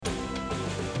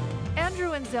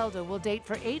and Zelda will date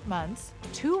for 8 months,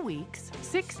 2 weeks,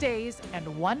 6 days, and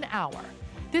 1 hour.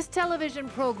 This television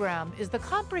program is the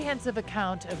comprehensive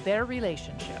account of their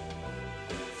relationship.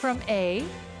 From A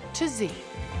to Z.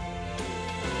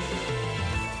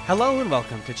 Hello and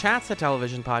welcome to Chats, a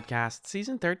television podcast,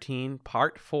 Season 13,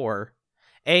 Part 4,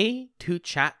 A to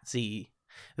Chat Z.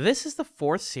 This is the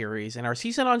 4th series in our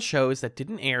season on shows that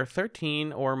didn't air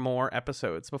 13 or more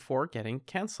episodes before getting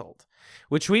cancelled,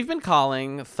 which we've been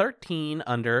calling 13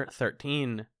 Under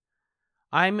 13.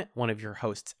 I'm one of your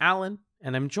hosts, Alan,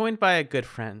 and I'm joined by a good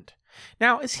friend.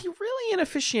 Now, is he really an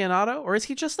aficionado, or is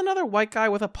he just another white guy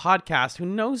with a podcast who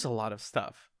knows a lot of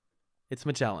stuff? It's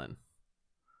Magellan.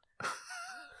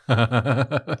 You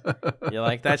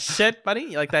like that shit, buddy?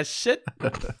 You like that shit?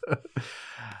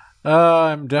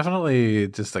 I'm definitely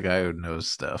just a guy who knows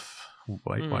stuff.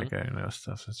 White guy who knows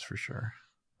stuff, that's for sure.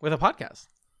 With a podcast.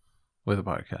 With a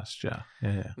podcast, yeah.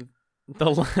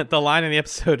 The line in the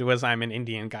episode was, I'm an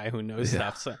Indian guy who knows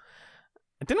stuff. So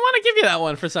I didn't want to give you that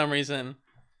one for some reason.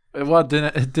 Well,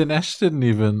 Dinesh didn't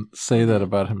even say that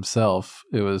about himself.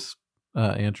 It was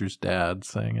Andrew's dad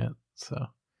saying it. So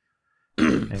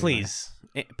anyway. Please,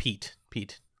 Pete.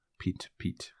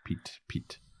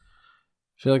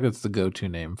 I feel like that's the go-to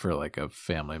name for like a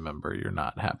family member you're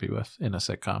not happy with in a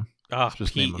sitcom. Oh,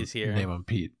 just Pete is here. Name him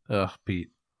Pete. Oh, Pete.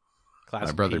 Classic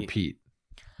My brother Pete.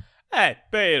 Hey,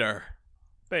 Bader.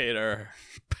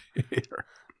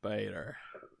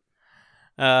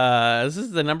 This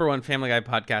is the number one Family Guy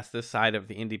podcast this side of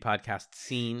the indie podcast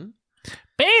scene.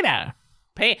 Beta.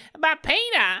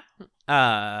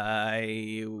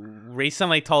 I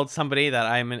recently told somebody that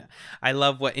I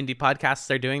love what indie podcasts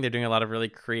are doing. They're doing a lot of really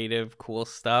creative, cool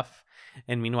stuff.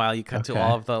 And meanwhile, you cut to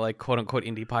all of the like quote unquote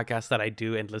indie podcasts that I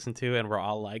do and listen to, and we're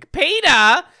all like,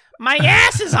 "Peter, my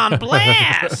ass is on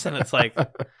blast," and it's like,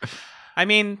 I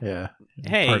mean, yeah,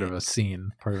 hey, part of a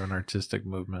scene, part of an artistic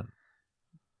movement.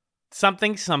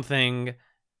 Something.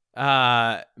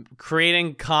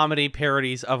 Creating comedy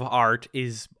parodies of art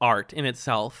is art in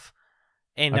itself,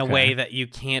 in a way that you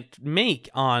can't make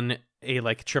on a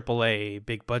like AAA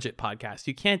big budget podcast.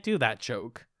 You can't do that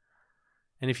joke,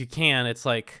 and if you can, it's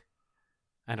like,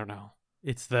 I don't know.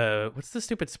 It's what's the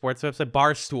stupid sports website,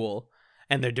 Barstool,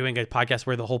 and they're doing a podcast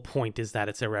where the whole point is that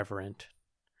it's irreverent,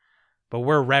 but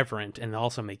we're reverent and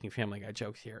also making Family Guy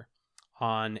jokes here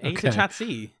on A to Chat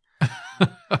Z.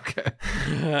 Okay.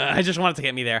 I just wanted to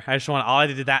get me there. All I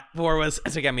did that for was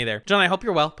to get me there. John, I hope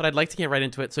you're well, but I'd like to get right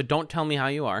into it. So don't tell me how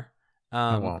you are.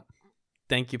 I won't.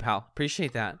 Thank you, pal.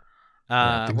 Appreciate that.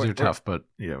 Things are tough, but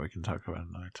yeah, we can talk about it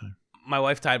another time. My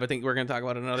wife died, but I think we're going to talk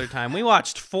about it another time. We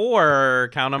watched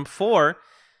 4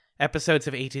 episodes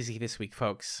of A to Z this week,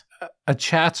 folks. A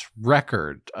Chats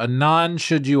record. A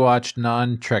non-should you watch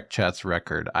non-Trek Chats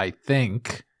record. I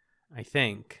think.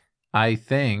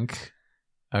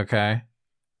 Okay.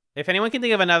 If anyone can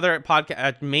think of another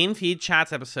podcast, main feed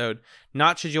Chats episode,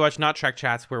 not Should You Watch, not Trek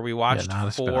Chats, where we watched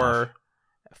 4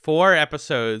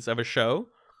 episodes of a show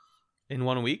in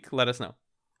 1 week, let us know.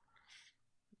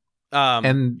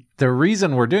 And the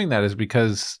reason we're doing that is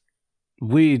because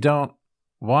we don't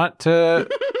want to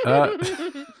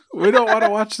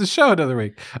watch the show another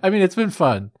week. I mean, it's been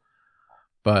fun,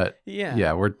 but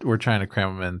yeah, we're trying to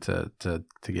cram them in to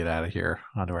get out of here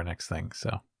onto our next thing.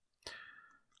 So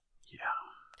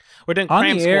we're doing on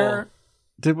cram the school.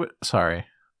 air.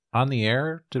 On the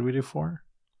air, did we do 4?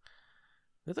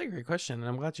 That's a great question, and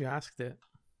I'm glad you asked it.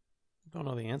 I don't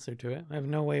know the answer to it. I have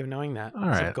no way of knowing that. All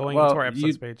right. Going into our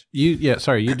episodes page. You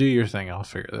do your thing. I'll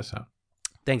figure this out.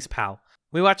 Thanks, pal.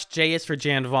 We watched J is for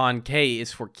Jan Vaughn, K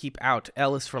is for Keep Out,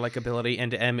 L is for Likeability,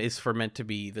 and M is for Meant to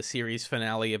Be, the series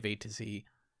finale of A to Z.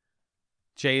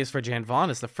 J is for Jan Vaughn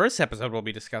is the first episode we'll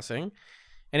be discussing,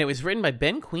 and it was written by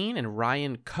Ben Queen and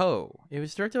Ryan Coe. It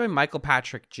was directed by Michael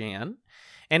Patrick Jan,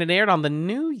 and it aired on the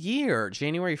new year,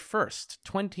 January 1st,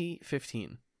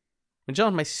 2015.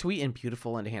 Magellan, my sweet and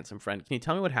beautiful and handsome friend, can you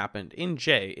tell me what happened in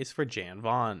J is for Jan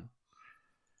Vaughn?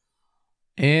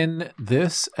 In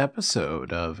this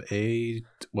episode of A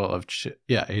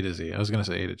to Z. I was going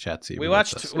to say A to Chat Z. We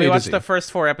watched the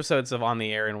first 4 episodes of On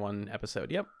the Air in one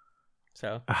episode. Yep.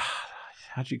 So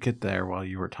how'd you get there while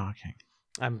you were talking?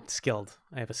 I'm skilled.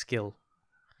 I have a skill.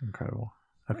 Incredible.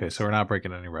 Okay, so we're not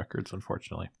breaking any records,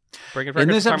 unfortunately. Breaking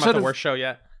records. Talking about the worst show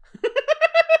yet.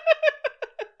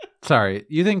 Sorry,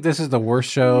 you think this is the worst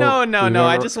show? No.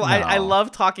 I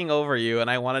love talking over you,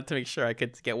 and I wanted to make sure I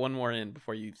could get one more in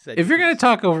before you said. If you're going to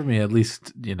talk over me, at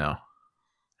least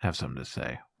have something to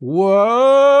say. Whoa!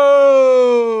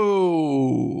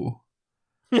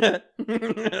 Is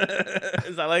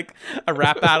that like a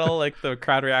rap battle, like the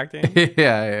crowd reacting?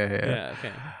 Yeah.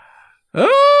 Okay.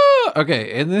 Oh,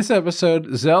 okay. In this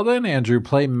episode, Zelda and Andrew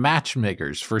play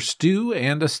matchmakers for Stu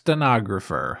and a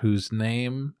stenographer whose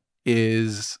name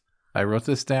is, I wrote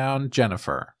this down,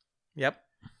 Jennifer. Yep.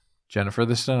 Jennifer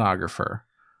the stenographer.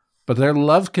 But their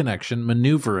love connection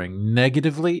maneuvering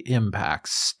negatively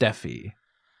impacts Steffi.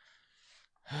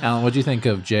 Alan, what do you think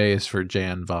of J is for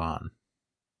Jan Vaughn?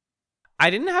 I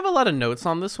didn't have a lot of notes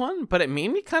on this one, but it made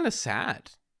me kind of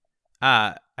sad.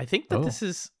 I think that this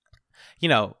is,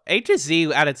 A to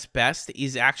Z at its best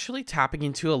is actually tapping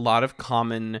into a lot of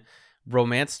common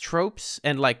romance tropes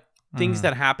and like things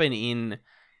that happen in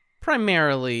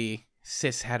primarily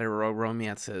cis hetero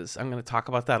romances. I'm going to talk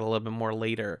about that a little bit more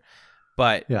later.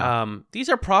 But these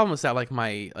are problems that like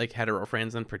my like hetero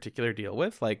friends in particular deal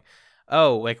with. Like,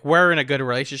 oh, like we're in a good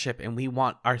relationship and we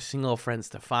want our single friends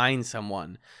to find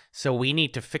someone, so we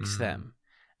need to fix them.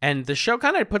 And the show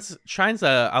kind of shines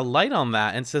a light on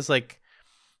that and says like,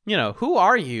 who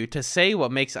are you to say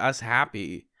what makes us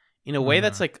happy in a way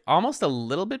that's like almost a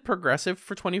little bit progressive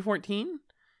for 2014.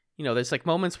 There's like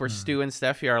moments where Stu and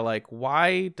Steffi are like,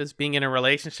 why does being in a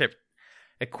relationship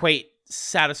equate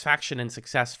satisfaction and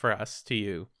success for us to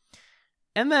you?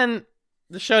 And then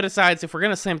the show decides if we're going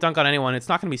to slam dunk on anyone, it's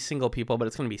not going to be single people, but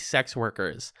it's going to be sex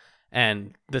workers.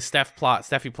 And the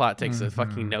Steffi plot takes a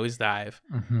fucking nosedive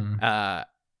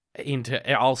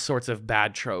into all sorts of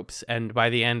bad tropes. And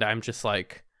by the end, I'm just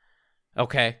like,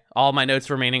 okay, all my notes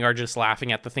remaining are just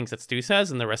laughing at the things that Stu says,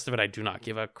 and the rest of it I do not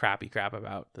give a crappy crap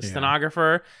about. The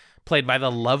stenographer, played by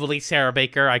the lovely Sarah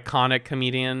Baker, iconic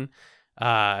comedian,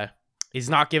 is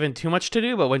not given too much to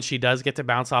do, but when she does get to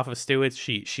bounce off of Stu,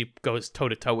 she goes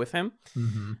toe-to-toe with him.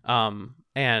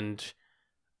 And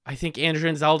I think Andrew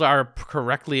and Zelda are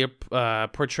correctly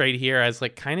portrayed here as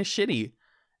like kind of shitty,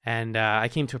 and I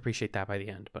came to appreciate that by the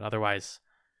end, but otherwise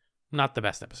not the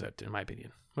best episode in my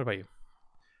opinion. What about you?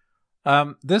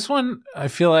 This one I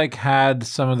feel like had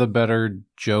some of the better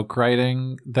joke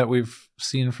writing that we've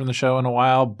seen from the show in a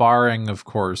while, barring of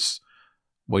course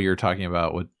what you're talking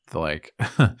about with the like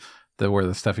where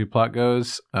the Steffi plot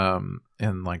goes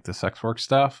and like the sex work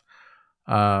stuff.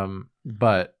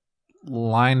 But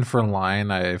line for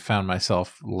line, I found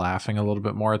myself laughing a little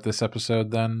bit more at this episode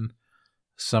than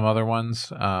some other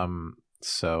ones.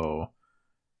 So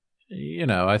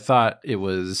I thought it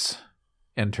was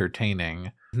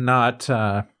entertaining. Not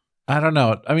I don't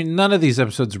know. I mean, none of these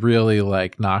episodes really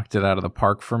like knocked it out of the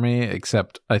park for me,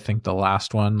 except I think the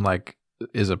last one like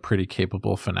is a pretty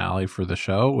capable finale for the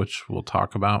show, which we'll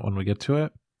talk about when we get to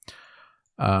it.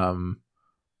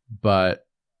 But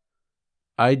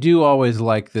I do always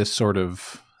like this sort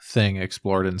of thing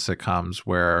explored in sitcoms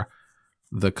where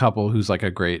the couple who's like a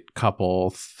great couple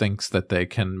thinks that they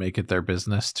can make it their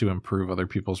business to improve other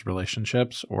people's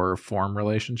relationships or form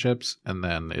relationships, and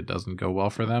then it doesn't go well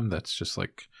for them. That's just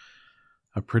like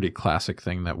a pretty classic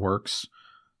thing that works.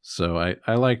 So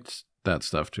I liked that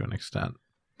stuff to an extent.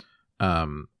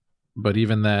 But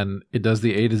even then, it does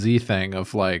the A to Z thing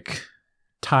of like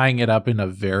tying it up in a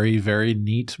very, very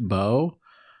neat bow.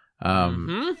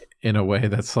 In a way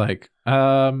that's like,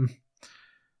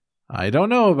 I don't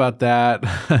know about that.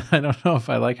 I don't know if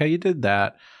I like how you did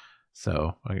that.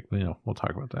 So, we'll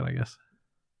talk about that, I guess.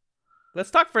 Let's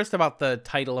talk first about the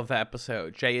title of the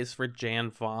episode. J is for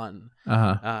Jan Vaughn,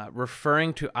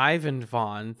 referring to Ivan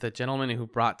Vaughn, the gentleman who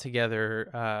brought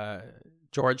together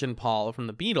George and Paul from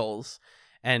the Beatles,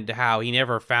 and how he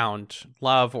never found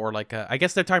love or like I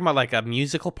guess they're talking about like a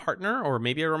musical partner or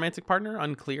maybe a romantic partner,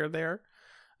 unclear there.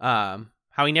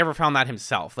 How he never found that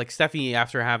himself. Like Steffi,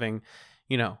 after having,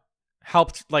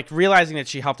 helped, like realizing that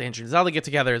she helped Andrew and Zelda get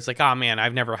together, it's like, oh man,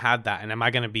 I've never had that, and am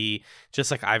I going to be just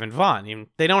like Ivan Vaughn?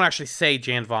 They don't actually say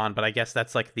Jan Vaughn, but I guess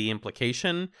that's like the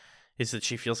implication, is that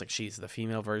she feels like she's the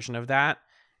female version of that.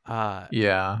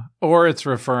 Yeah, or it's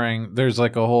referring, there's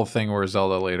like a whole thing where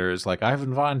Zelda later is like,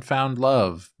 Ivan Vaughn found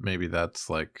love. Maybe that's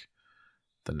like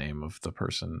the name of the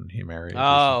person he married.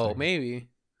 Oh, maybe.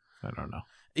 I don't know.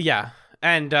 Yeah.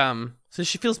 And so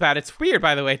she feels bad. It's weird,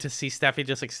 by the way, to see Steffi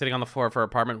just like sitting on the floor of her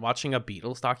apartment watching a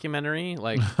Beatles documentary.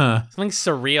 Like something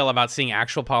surreal about seeing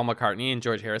actual Paul McCartney and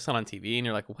George Harrison on TV, and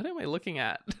you're like, what am I looking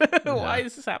at? Why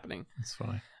is this happening? It's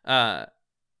funny.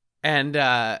 And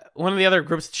one of the other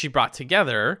groups that she brought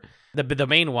together, the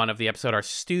main one of the episode, are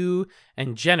Stu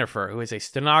and Jennifer, who is a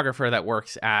stenographer that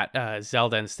works at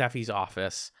Zelda and Steffi's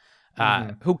office.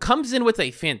 Who comes in with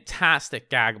a fantastic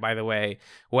gag, by the way,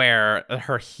 where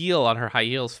her heel on her high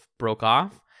heels broke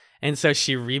off, and so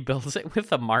she rebuilds it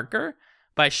with a marker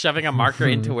by shoving a marker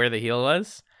into where the heel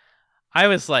was. I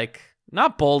was like,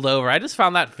 not bowled over. I just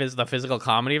found that the physical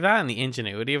comedy of that and the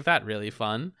ingenuity of that really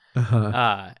fun.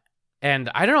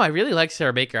 And I don't know, I really like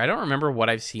Sarah Baker. I don't remember what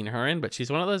I've seen her in, but she's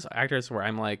one of those actors where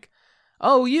I'm like,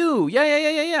 oh, you,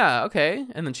 yeah, okay.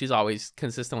 And then she's always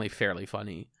consistently fairly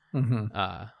funny,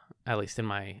 at least in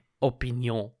my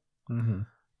opinion.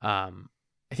 I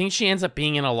think she ends up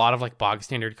being in a lot of like bog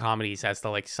standard comedies as the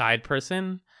like side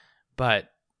person,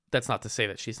 but that's not to say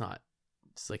that she's not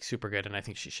like super good, and I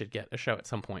think she should get a show at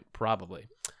some point, probably.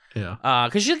 Yeah.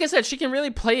 Because like I said, she can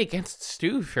really play against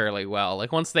Stu fairly well.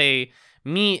 Like once they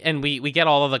meet and we get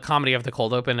all of the comedy of the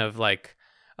cold open of like,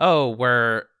 oh,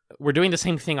 we're doing the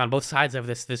same thing on both sides of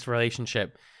this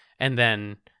relationship, and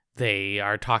then they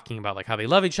are talking about like how they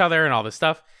love each other and all this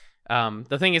stuff.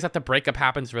 The thing is that the breakup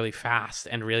happens really fast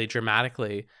and really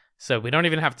dramatically, so we don't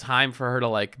even have time for her to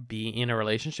like be in a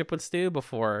relationship with Stu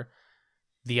before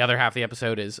the other half of the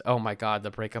episode is, oh my god,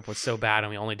 the breakup was so bad and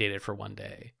we only dated for one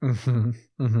day.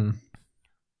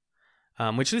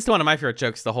 Which leads to one of my favorite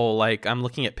jokes, the whole like, I'm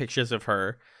looking at pictures of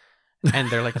her and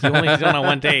they're like, you only did on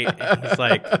one date. And he's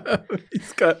like,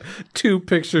 he's got 2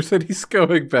 pictures that he's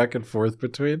going back and forth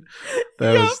between.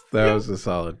 That was a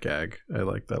solid gag. I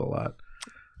like that a lot.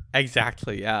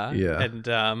 Exactly, yeah. Yeah. And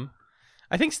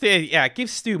I think it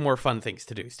gives Stu more fun things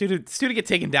to do. Stu to get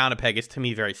taken down a peg is, to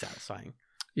me, very satisfying.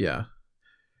 Yeah.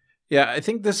 Yeah, I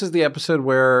think this is the episode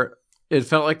where it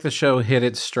felt like the show hit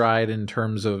its stride in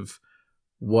terms of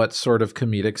what sort of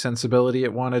comedic sensibility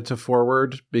it wanted to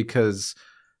forward, because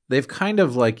they've kind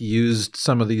of like used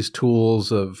some of these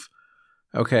tools of,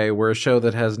 okay, we're a show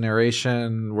that has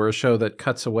narration, we're a show that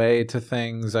cuts away to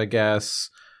things, I guess.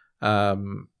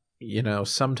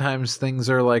 Sometimes things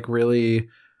are like really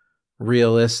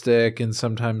realistic and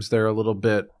sometimes they're a little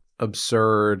bit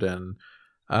absurd, and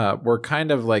we're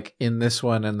kind of like in this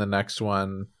one and the next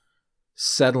one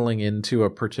settling into a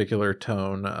particular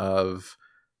tone of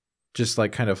just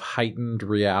like kind of heightened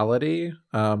reality,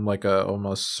 like a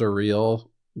almost surreal,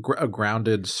 a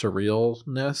grounded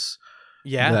surrealness.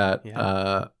 Yeah.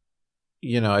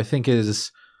 I think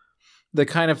is the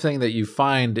kind of thing that you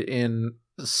find in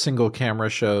single camera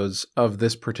shows of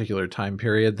this particular time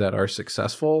period that are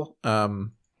successful.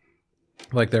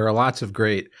 Like there are lots of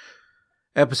great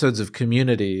episodes of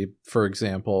Community, for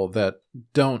example, that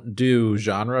don't do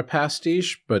genre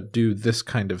pastiche, but do this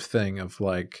kind of thing of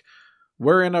like,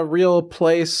 we're in a real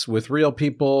place with real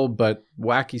people, but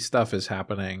wacky stuff is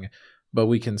happening, but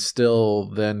we can still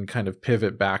then kind of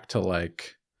pivot back to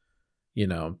like,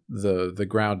 the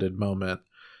grounded moment.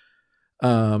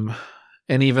 And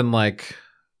even like,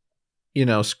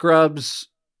 Scrubs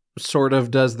sort of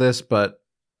does this, but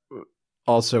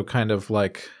also kind of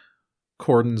like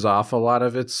cordons off a lot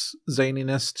of its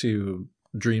zaniness to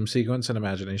dream sequence and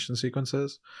imagination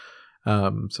sequences.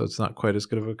 So it's not quite as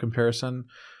good of a comparison.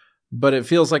 But it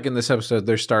feels like in this episode,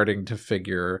 they're starting to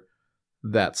figure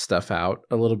that stuff out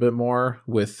a little bit more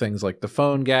with things like the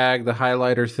phone gag, the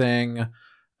highlighter thing.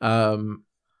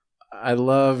 I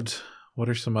loved, what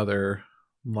are some other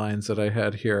lines that I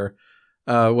had here?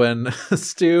 When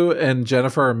Stu and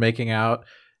Jennifer are making out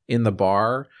in the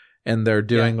bar and they're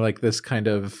doing like this kind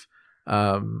of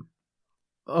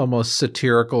almost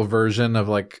satirical version of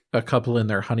like a couple in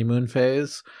their honeymoon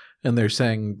phase. And they're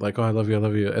saying like, oh, I love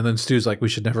you. And then Stu's like, we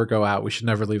should never go out. We should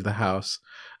never leave the house.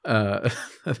 I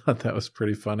thought that was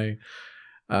pretty funny.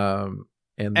 And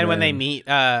then, when they meet,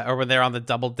 or when they're on the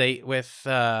double date with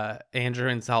Andrew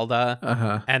and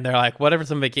Zelda, and they're like,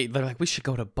 whatever's on vacation, they're like, we should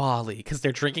go to Bali, because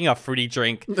they're drinking a fruity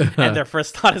drink, and their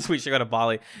first thought is we should go to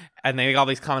Bali. And they make all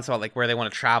these comments about like where they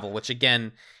want to travel, which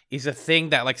again is a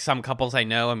thing that like some couples I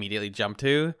know immediately jump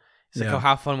to. It's like, oh,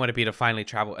 how fun would it be to finally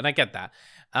travel? And I get that.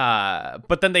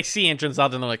 But then they see Andrew and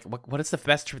Zelda and they're like, what is the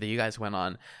best trip that you guys went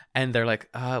on? And they're like,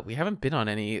 we haven't been on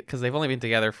any, because they've only been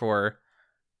together for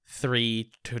 3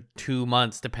 to 2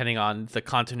 months, depending on the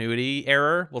continuity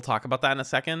error. We'll talk about that in a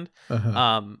second.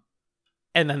 And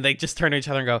then they just turn to each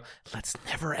other and go, let's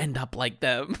never end up like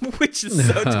them, which is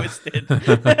so twisted.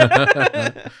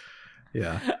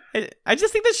 Yeah. I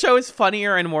just think the show is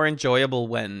funnier and more enjoyable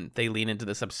when they lean into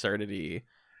this absurdity.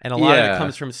 And a lot of it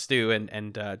comes from Stu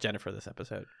and Jennifer this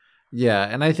episode. Yeah,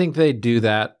 and I think they do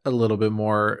that a little bit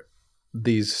more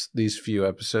these few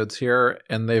episodes here,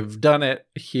 and they've done it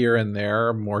here and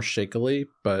there more shakily,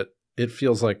 but it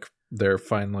feels like they're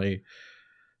finally,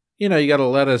 you got to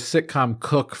let a sitcom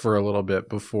cook for a little bit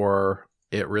before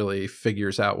it really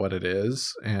figures out what it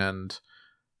is. And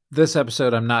this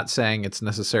episode, I'm not saying it's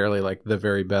necessarily like the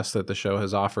very best that the show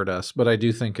has offered us, but I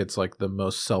do think it's like the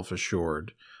most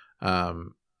self-assured.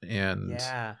 And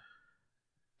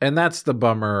that's the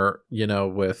bummer,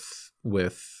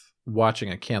 with watching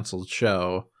a canceled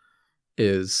show,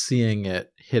 is seeing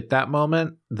it hit that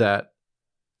moment that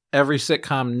every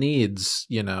sitcom needs,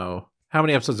 how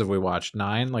many episodes have we watched?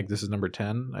 9? Like this is number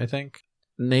 10, I think.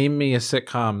 Name me a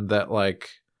sitcom that like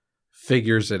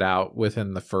figures it out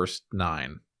within the first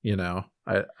 9, you know?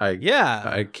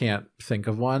 I can't think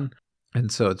of one. And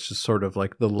so it's just sort of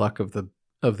like the luck of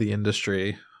the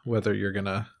industry, whether you're going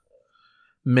to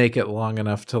make it long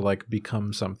enough to like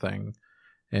become something.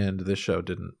 And this show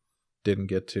didn't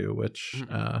get to, which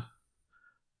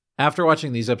after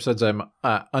watching these episodes, I'm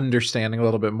understanding a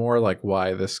little bit more like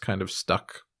why this kind of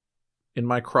stuck in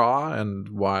my craw and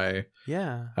why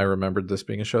I remembered this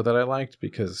being a show that I liked,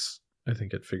 because I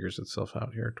think it figures itself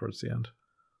out here towards the end.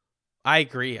 I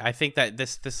agree. I think that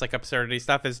this like absurdity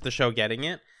stuff is the show getting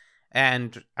it.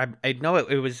 And I know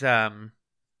it was I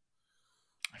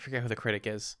forget who the critic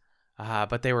is,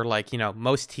 but they were like, you know,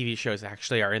 most TV shows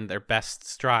actually are in their best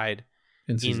stride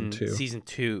in season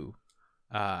 2.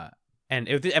 And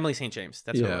it was Emily St. James.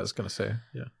 That's what I was gonna say.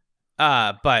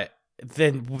 But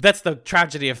then that's the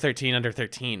tragedy of 13 Under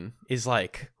 13 is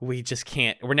like we're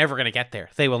never gonna get there.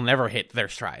 They will never hit their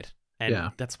stride,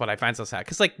 and that's what I find so sad.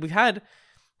 Because like we've had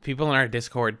people in our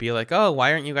Discord be like, "Oh,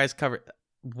 why aren't you guys covered?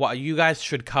 Why you guys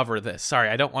should cover this?" Sorry,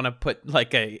 I don't want to put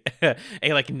like a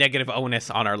like negative onus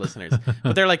on our listeners,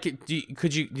 but they're like,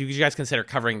 "Could you guys consider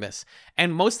covering this?"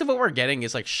 And most of what we're getting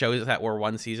is like shows that were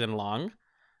 1 season long,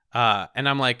 and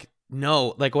I'm like,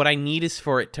 no, like what I need is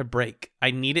for it to break.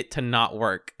 I need it to not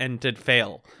work and to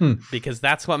fail, because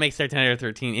that's what makes 13 Under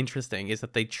 13 interesting. Is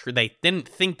that they didn't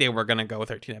think they were gonna go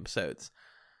 13 episodes.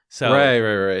 So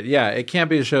right. Yeah, it can't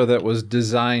be a show that was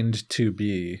designed to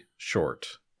be short.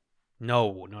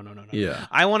 No. Yeah.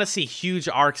 I want to see huge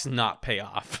arcs not pay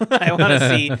off. I want to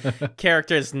see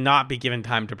characters not be given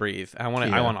time to breathe. I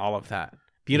want all of that.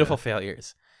 Beautiful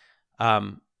failures.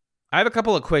 I have a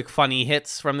couple of quick funny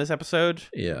hits from this episode.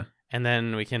 Yeah. And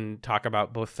then we can talk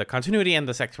about both the continuity and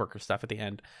the sex worker stuff at the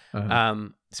end.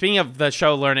 Speaking of the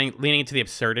show leaning into the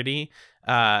absurdity,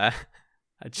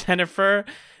 Jennifer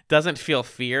doesn't feel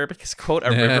fear because, quote, a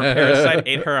river parasite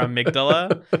ate her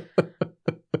amygdala.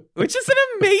 Which is an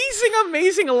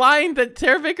amazing line that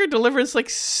Tara Baker delivers like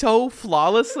so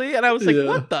flawlessly. And I was like,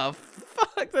 what the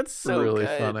fuck? That's so really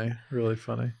good. funny. Really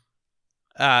funny.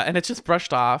 And it's just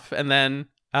brushed off. And then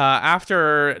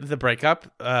after the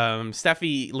breakup,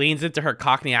 Steffi leans into her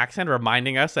Cockney accent,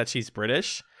 reminding us that she's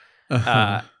British,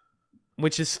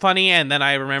 which is funny. And then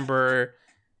I remember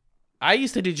I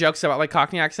used to do jokes about like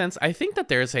Cockney accents. I think that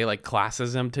there's a like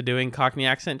classism to doing Cockney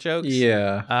accent jokes.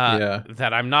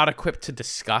 That I'm not equipped to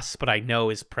discuss, but I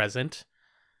know is present.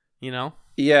 You know?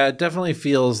 Yeah, it definitely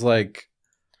feels like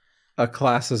a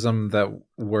classism that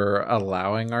we're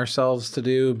allowing ourselves to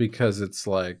do because it's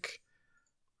like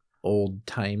old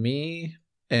timey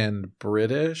and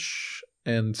British,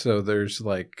 and so there's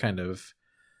like kind of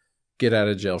get out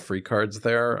of jail free cards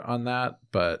there on that.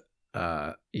 But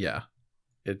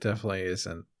it definitely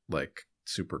isn't like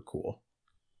super cool.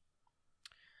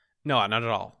 No, not at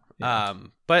all. Yeah.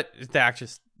 But the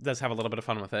actress does have a little bit of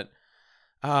fun with it.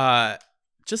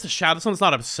 Just a shout. This one's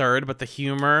not absurd, but the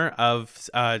humor of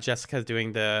Jennifer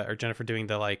doing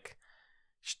the like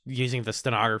using the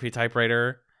stenography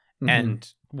typewriter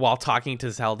and while talking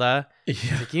to Zelda,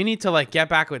 like, you need to like get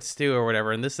back with Stu or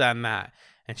whatever, and this, that, and that.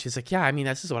 And she's like, yeah, I mean,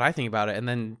 this is what I think about it. And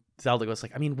then Zelda goes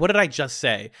like, I mean, what did I just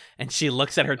say? And she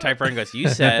looks at her typewriter and goes, you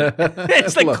said.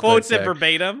 It's like quotes it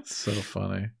verbatim. So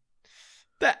funny.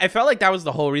 I felt like that was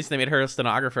the whole reason they made her a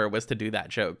stenographer, was to do that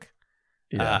joke.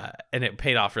 Yeah. And it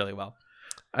paid off really well.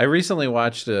 I recently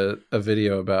watched a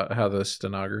video about how the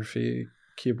stenography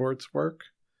keyboards work.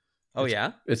 Oh,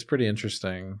 yeah? It's pretty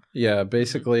interesting. Yeah,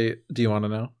 basically, do you want to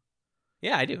know?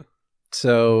 Yeah, I do.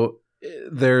 So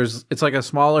it's like a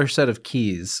smaller set of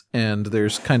keys, and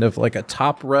there's kind of like a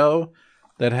top row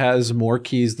that has more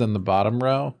keys than the bottom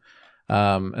row.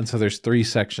 And so there's 3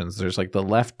 sections. There's like the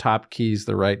left top keys,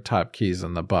 the right top keys,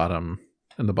 and the bottom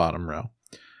row.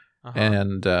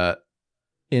 And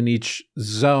in each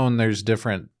zone, there's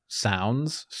different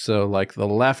sounds. So like the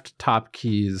left top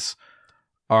keys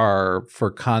are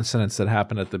for consonants that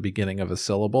happen at the beginning of a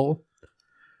syllable.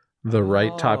 The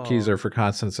right top keys are for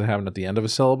consonants that happen at the end of a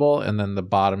syllable. And then the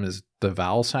bottom is the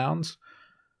vowel sounds.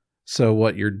 So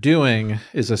what you're doing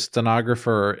is a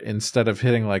stenographer, instead of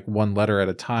hitting like one letter at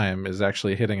a time, is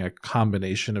actually hitting a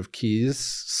combination of keys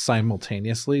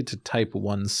simultaneously to type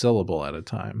one syllable at a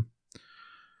time.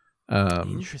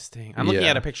 Interesting. I'm looking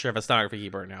at a picture of a stenography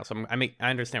keyboard now, so I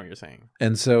understand what you're saying.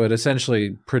 And so it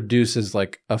essentially produces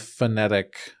like a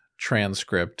phonetic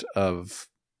transcript of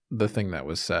the thing that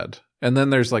was said. And then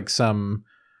there's like some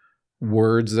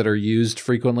words that are used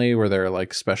frequently where there are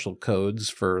like special codes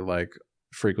for like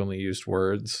frequently used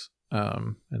words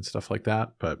and stuff like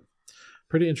that. But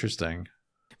pretty interesting.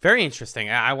 Very interesting.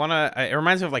 I want to. It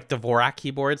reminds me of like Dvorak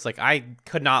keyboards. Like I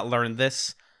could not learn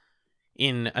this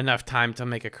in enough time to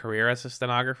make a career as a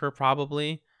stenographer,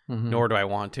 probably. Nor do I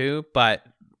want to. But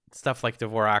stuff like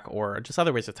Dvorak or just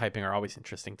other ways of typing are always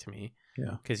interesting to me.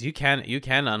 Yeah, because you can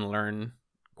unlearn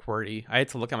QWERTY. I had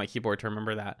to look at my keyboard to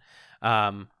remember that.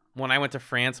 When I went to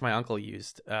France, my uncle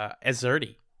used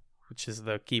Azerty, which is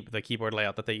the keyboard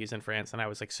layout that they use in France, and I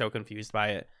was like so confused by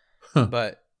it.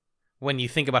 But when you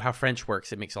think about how French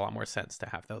works, it makes a lot more sense to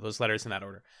have those letters in that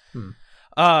order.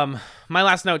 My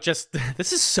last note, just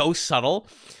this is so subtle,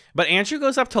 but Andrew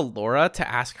goes up to Laura to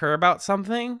ask her about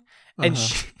something, and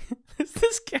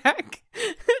this gag,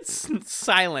 it's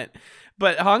silent.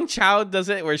 But Hong Chau does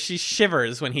it where she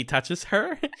shivers when he touches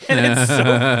her, and it's so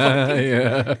funny.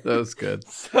 Yeah, that was good.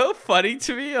 So funny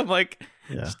to me. I'm like,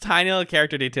 just tiny little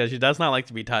character details. She does not like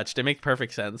to be touched. It makes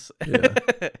perfect sense. Yeah.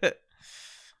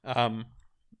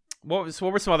 What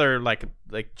were some other like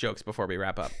jokes before we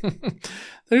wrap up?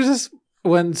 There's this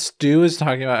when Stu is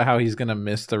talking about how he's gonna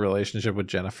miss the relationship with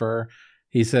Jennifer.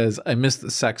 He says, "I miss the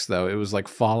sex though. It was like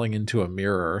falling into a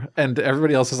mirror," and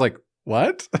everybody else is like,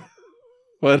 "What?"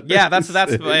 What? Yeah, that's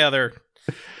my other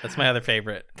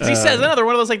favorite, because he says another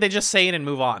one of those like they just say it and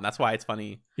move on. That's why it's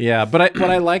funny. Yeah, but what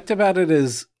I liked about it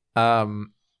is, I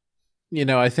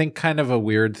think kind of a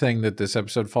weird thing that this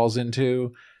episode falls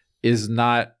into is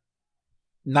not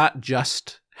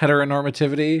just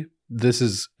heteronormativity. This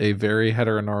is a very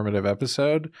heteronormative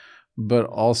episode, but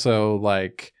also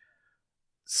like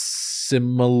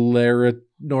similar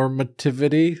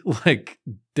normativity, like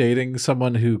dating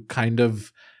someone who kind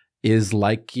of is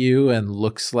like you and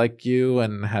looks like you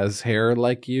and has hair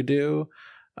like you do.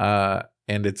 And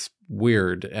it's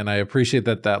weird. And I appreciate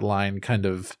that line kind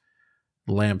of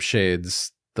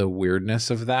lampshades the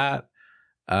weirdness of that.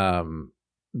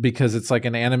 Because it's like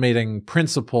an animating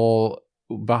principle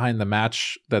behind the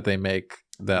match that they make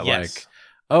that like,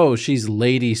 oh, she's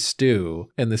Lady Stu.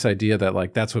 And this idea that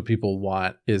like, that's what people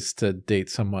want is to date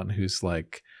someone who's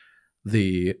like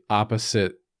the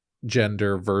opposite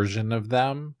gender version of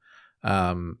them.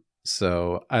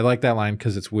 So I like that line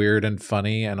because it's weird and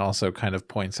funny, and also kind of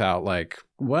points out like,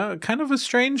 well, kind of a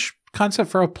strange concept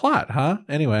for a plot, huh?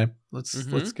 Anyway, let's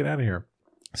get out of here.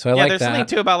 So I like that. There's something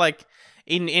too about like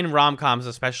in rom-coms,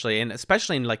 especially in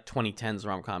like 2010s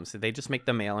rom-coms, they just make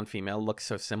the male and female look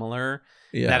so similar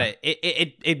that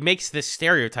it makes this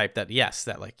stereotype that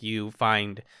that like you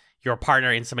find your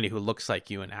partner in somebody who looks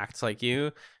like you and acts like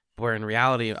you, where in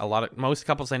reality most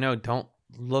couples I know don't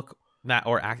look that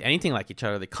or act anything like each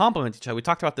other. They complement each other. We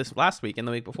talked about this last week and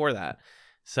the week before that.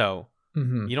 So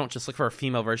you don't just look for a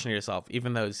female version of yourself,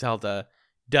 even though Zelda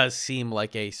does seem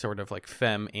like a sort of like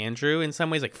femme Andrew in some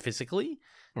ways, like physically.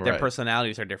 Their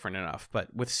personalities are different enough.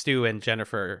 But with Stu and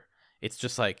Jennifer, it's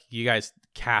just like you guys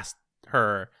cast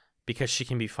her because she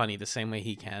can be funny the same way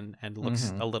he can and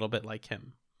looks a little bit like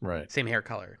him. Right. Same hair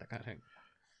color, that kind of thing.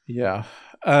 Yeah.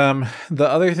 The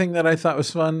other thing that I thought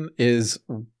was fun is,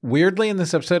 weirdly in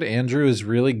this episode, Andrew is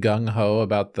really gung-ho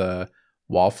about the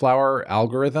Wallflower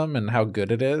algorithm and how good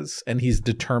it is. And he's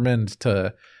determined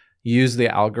to use the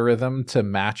algorithm to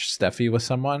match Steffi with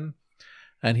someone.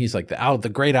 And he's like, the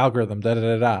great algorithm,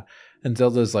 da-da-da-da. And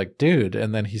Zelda's like, dude.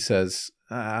 And then he says,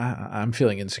 I'm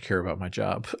feeling insecure about my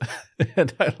job.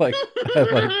 And I like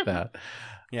that.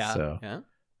 Yeah. So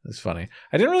it's funny.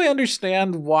 I didn't really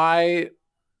understand why...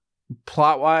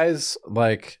 plot-wise,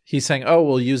 like he's saying, oh,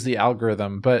 we'll use the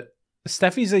algorithm, but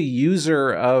Steffi's a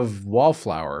user of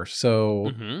Wallflower,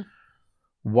 so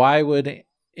why would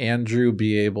Andrew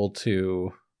be able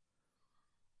to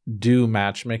do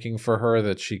matchmaking for her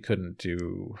that she couldn't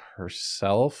do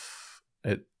herself?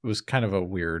 It was kind of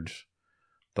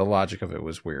the logic of it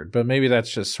was weird, but maybe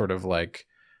that's just sort of like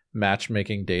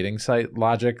matchmaking dating site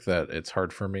logic that it's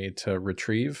hard for me to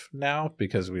retrieve now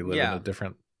because we live in a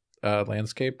different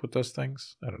landscape with those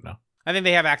things. I don't know. I think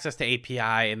they have access to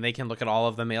API and they can look at all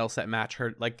of the mails that match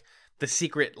her, like the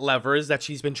secret levers that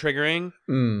she's been triggering.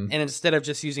 And instead of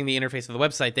just using the interface of the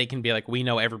website, they can be like, we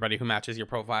know everybody who matches your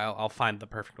profile. I'll find the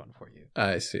perfect one for you.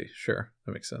 I see. Sure.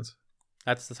 That makes sense.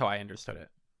 That's how I understood it.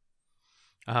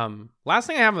 Last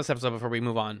thing I have on this episode before we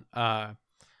move on.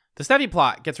 The Steffi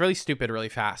plot gets really stupid really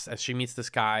fast as she meets this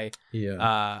guy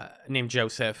named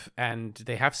Joseph, and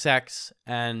they have sex,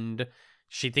 and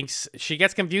she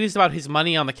gets confused about his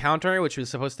money on the counter, which was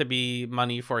supposed to be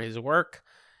money for his work,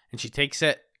 and she takes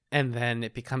it, and then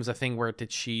it becomes a thing where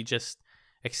did she just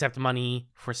accept money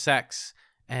for sex,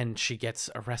 and she gets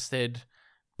arrested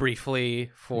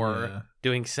briefly for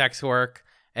doing sex work,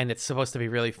 and it's supposed to be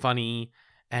really funny,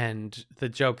 and the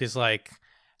joke is like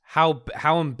how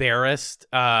embarrassed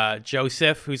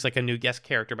Joseph, who's like a new guest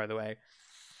character by the way,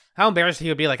 how embarrassed he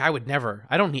would be. Like, I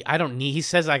don't need, he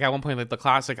says like at one point, like the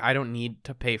classic, I don't need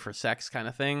to pay for sex kind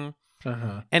of thing.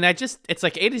 And it's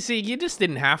like, A to Z, you just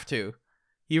didn't have to.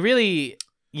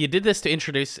 You did this to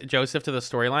introduce Joseph to the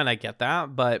storyline. I get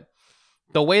that. But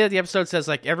the way that the episode says,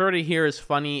 like, everybody here is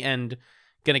funny and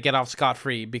going to get off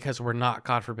scot-free because we're not,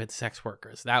 God forbid, sex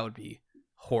workers. That would be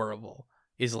horrible.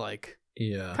 Is like,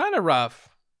 kind of rough.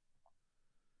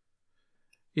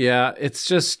 Yeah, it's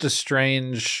just a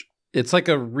strange, it's like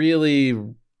a really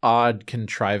odd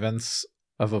contrivance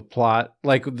of a plot.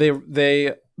 Like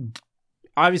they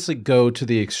obviously go to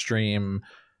the extreme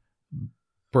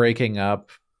breaking up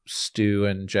Stu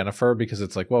and Jennifer because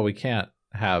it's like, well, we can't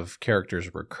have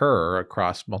characters recur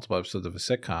across multiple episodes of a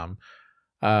sitcom.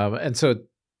 And so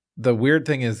the weird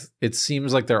thing is it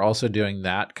seems like they're also doing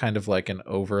that kind of like an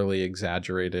overly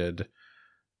exaggerated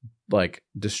like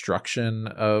destruction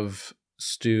of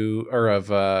Stu or of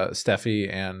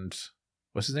Steffi and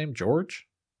what's his name? George?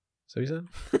 So he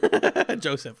said?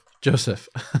 Joseph.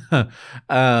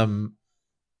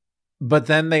 But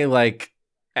then they like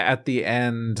at the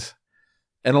end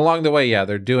and along the way, yeah,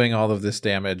 they're doing all of this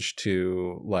damage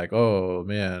to like, oh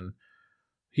man,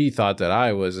 he thought that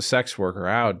I was a sex worker.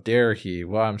 How dare he?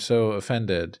 Well, I'm so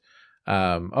offended.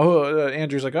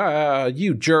 Andrew's like,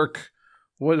 you jerk.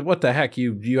 What the heck,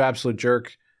 you absolute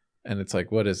jerk. And it's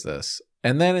like, what is this?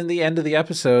 And then in the end of the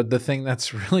episode, the thing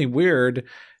that's really weird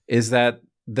is that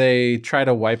they try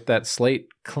to wipe that slate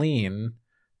clean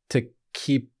to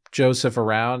keep Joseph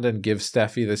around and give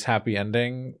Steffi this happy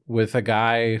ending with a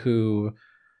guy who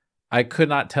I could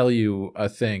not tell you a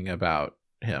thing about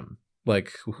him,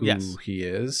 like who he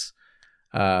is.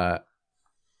 And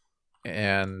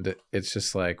it's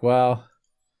just like, well,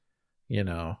 you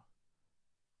know,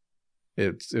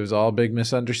 it was all a big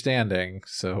misunderstanding,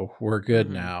 so we're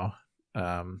good now.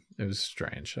 It was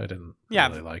strange. I didn't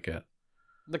really like it.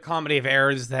 The comedy of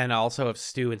errors then also of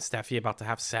Stu and Steffi about to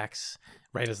have sex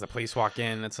right as the police walk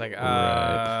in. It's like,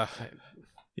 right.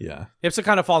 Yeah. The episode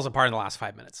kind of falls apart in the last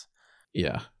 5 minutes.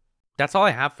 Yeah. That's all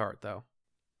I have for it, though.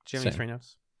 Do you have any 3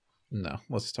 notes? No.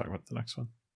 Let's talk about the next one.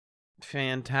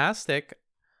 Fantastic.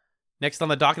 Next on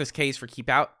the docket is Case for Keep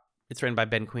Out. It's written by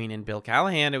Ben Queen and Bill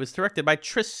Callahan. It was directed by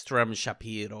Tristram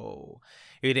Shapiro.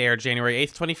 It aired January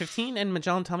 8th, 2015. And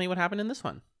Magellan, tell me what happened in this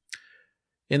one.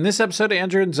 In this episode,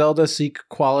 Andrew and Zelda seek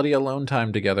quality alone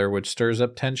time together, which stirs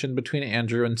up tension between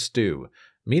Andrew and Stu.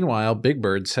 Meanwhile, Big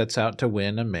Bird sets out to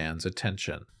win a man's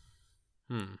attention.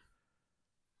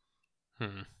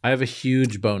 I have a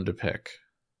huge bone to pick.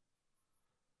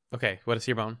 Okay, what is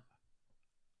your bone?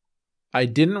 I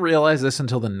didn't realize this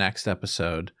until the next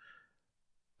episode,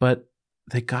 but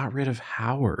they got rid of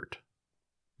Howard.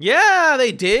 Yeah,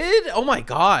 they did? Oh my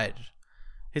god.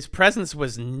 His presence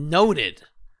was noted.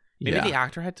 Maybe the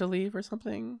actor had to leave or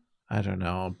something? I don't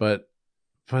know, but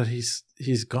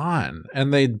he's gone.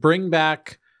 And they bring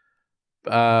back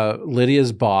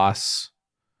Lydia's boss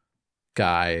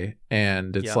guy,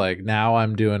 and it's like, now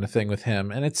I'm doing a thing with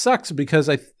him. And it sucks because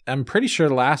I'm pretty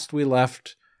sure last we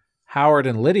left Howard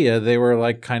and Lydia, they were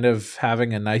like kind of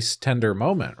having a nice tender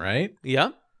moment, right? Yeah.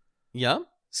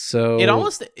 So it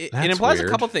implies weird. A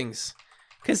couple things.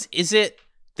 Because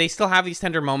they still have these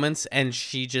tender moments and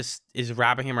she just is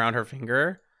wrapping him around her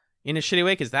finger in a shitty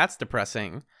way? Because that's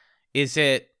depressing. Is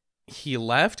it he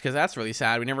left? Because that's really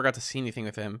sad. We never got to see anything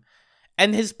with him.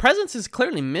 And his presence is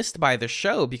clearly missed by the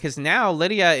show because now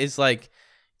Lydia is like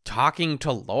talking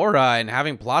to Laura and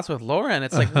having plots with Laura. And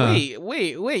it's like,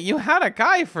 wait, you had a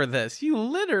guy for this. You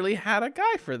literally had a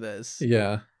guy for this.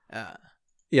 Yeah.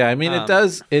 Yeah, I mean,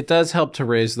 it does help to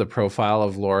raise the profile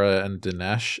of Laura and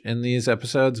Dinesh in these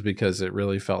episodes because it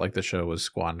really felt like the show was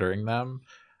squandering them.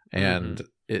 And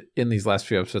in these last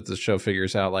few episodes, the show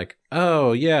figures out like,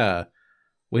 oh, yeah,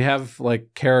 we have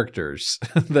like characters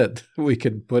that we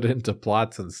can put into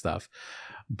plots and stuff.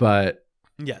 But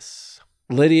yes,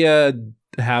 Lydia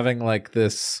having like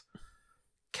this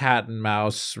cat and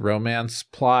mouse romance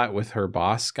plot with her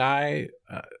boss guy,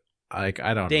 I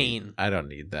don't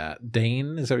need that.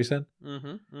 Dane, is that what you said?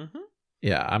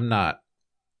 Yeah, I'm not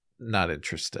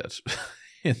interested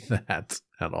in that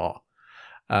at all.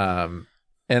 And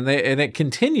it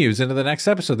continues into the next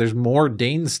episode. There's more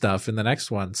Dane stuff in the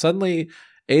next one. Suddenly,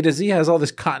 A to Z has all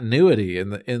this continuity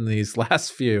in these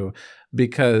last few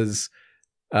because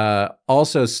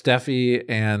also Steffi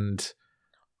and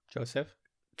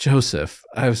Joseph.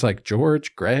 I was like,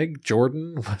 George, Greg,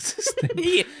 Jordan. What's his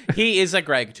name? he is a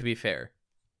Greg, to be fair.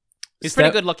 He's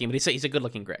pretty good looking, but he's a good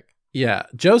looking Greg. Yeah,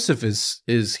 Joseph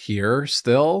is here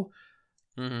still,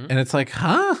 and it's like,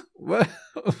 huh? What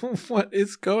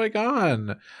is going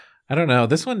on? I don't know.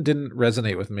 This one didn't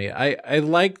resonate with me. I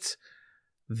liked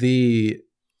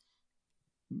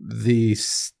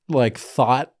like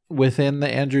thought within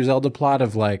the Andrew Zelda plot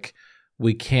of like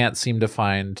we can't seem to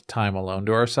find time alone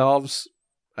to ourselves.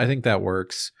 I think that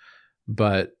works,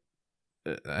 but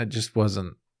I just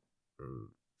wasn't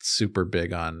super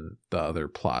big on the other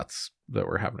plots that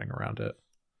were happening around it.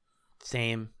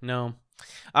 Same. No.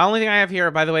 The only thing I have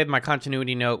here, by the way, my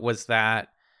continuity note was that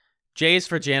J is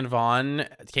for Jan Vaughn.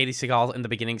 Katie Seagal in the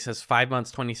beginning says 5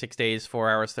 months, 26 days, 4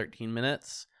 hours, 13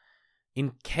 minutes.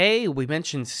 In K, we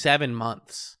mentioned 7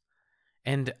 months.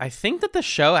 And I think that the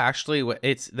show actually,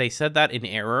 they said that in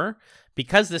error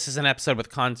because this is an episode with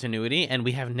continuity and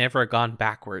we have never gone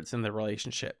backwards in the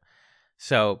relationship.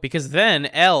 So, because then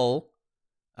L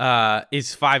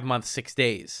is 5 months, 6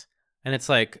 days. And it's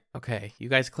like, okay, you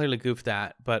guys clearly goofed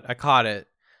that, but I caught it.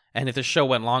 And if the show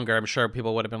went longer, I'm sure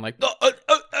people would have been like,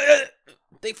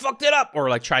 they fucked it up, or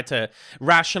like tried to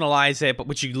rationalize it, but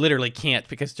which you literally can't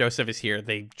because Joseph is here.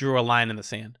 They drew a line in the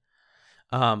sand.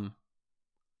 I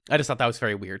just thought that was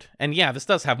very weird. And yeah, this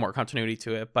does have more continuity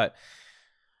to it, but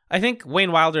I think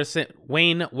Wayne Wilderson,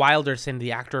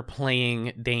 the actor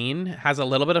playing Dane, has a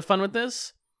little bit of fun with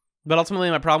this. But ultimately,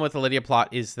 my problem with the Lydia plot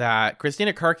is that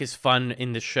Christina Kirk is fun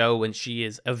in the show when she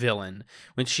is a villain,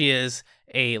 when she is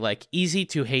a like easy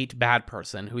to hate bad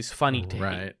person who's funny to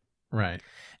hate. Right.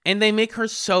 And they make her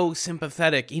so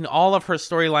sympathetic in all of her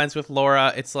storylines with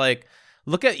Laura. It's like,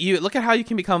 look at how you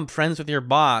can become friends with your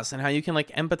boss and how you can like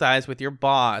empathize with your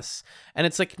boss. And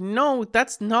it's like, no,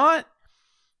 that's not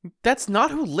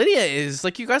who Lydia is.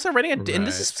 Like, you guys are writing and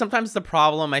this is sometimes the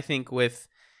problem I think with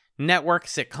network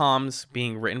sitcoms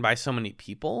being written by so many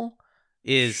people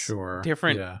is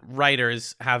different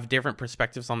writers have different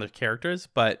perspectives on their characters,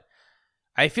 but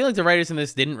I feel like the writers in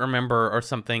this didn't remember or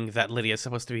something that Lydia is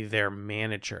supposed to be their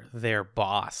manager, their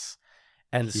boss.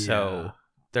 And so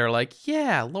they're like,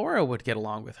 yeah, Laura would get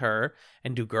along with her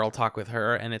and do girl talk with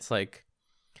her. And it's like,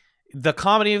 the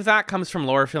comedy of that comes from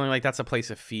Laura feeling like that's a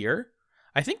place of fear.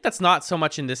 I think that's not so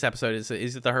much in this episode.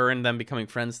 Is it the her and them becoming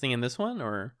friends thing in this one,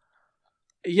 or?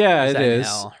 Yeah, it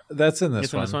is. That's in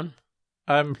this one. In this one?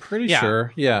 I'm pretty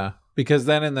sure. Yeah. Because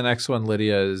then in the next one,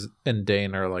 Lydia and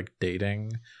Dane are like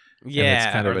dating. Yeah. And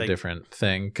it's kind of a different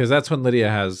thing. Because that's when Lydia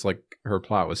has like her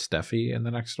plot with Steffi in the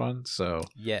next one. So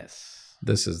yes,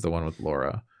 this is the one with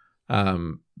Laura.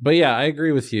 But yeah, I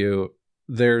agree with you.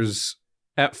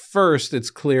 At first, it's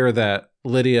clear that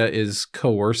Lydia is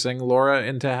coercing Laura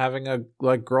into having a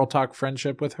like girl talk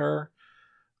friendship with her.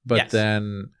 But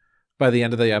then by the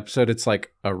end of the episode, it's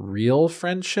like a real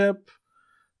friendship.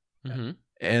 Mm-hmm.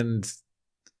 And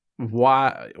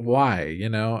why, you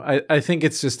know, I think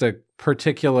it's just a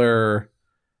particular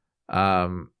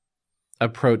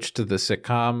approach to the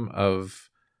sitcom of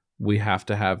we have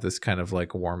to have this kind of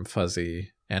like warm,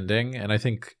 fuzzy ending. And I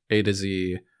think A to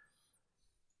Z,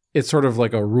 it's sort of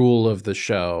like a rule of the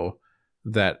show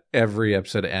that every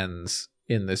episode ends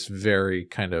in this very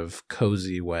kind of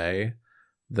cozy way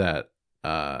that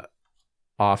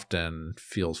often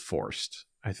feels forced,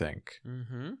 I think.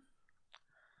 Mm-hmm.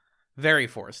 Very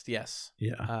forced, yes.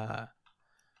 Yeah.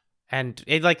 And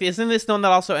it like, isn't this the one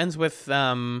that also ends with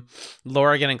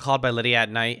Laura getting called by Lydia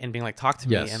at night and being like, talk to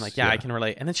me, and like, I can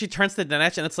relate. And then she turns to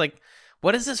Dinesh and it's like,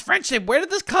 what is this friendship? Where did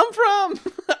this come from?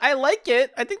 I like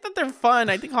it. I think that they're fun.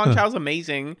 I think Hong Chao's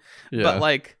amazing. But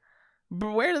like,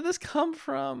 where did this come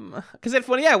from? Because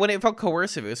when it felt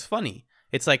coercive, it was funny.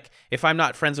 It's like, if I'm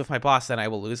not friends with my boss, then I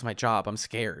will lose my job. I'm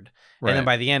scared. Right. And then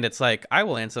by the end, it's like, I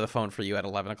will answer the phone for you at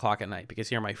 11 o'clock at night because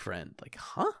you're my friend. Like,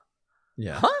 huh?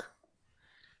 Yeah. Huh?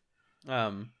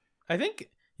 I think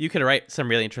you could write some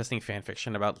really interesting fan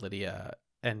fiction about Lydia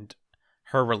and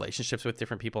her relationships with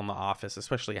different people in the office,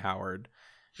 especially Howard,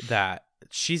 that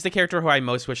she's the character who I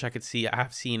most wish I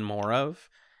have seen more of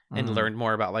and learned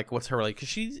more about, like, what's her relationship. Because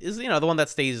she is, the one that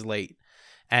stays late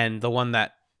and the one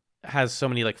that has so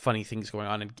many like funny things going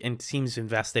on and seems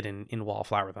invested in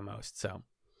Wallflower the most. So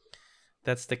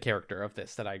that's the character of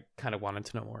this that I kind of wanted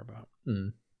to know more about.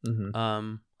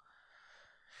 Mm-hmm.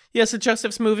 So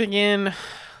Joseph's moving in.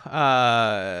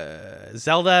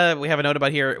 Zelda, we have a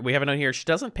note here. She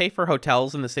doesn't pay for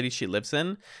hotels in the city she lives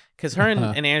in because her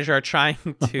and Andrew are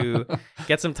trying to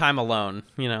get some time alone.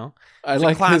 You know, I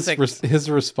like his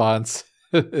response.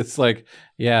 It's like,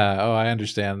 I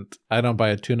understand. I don't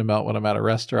buy a tuna melt when I'm at a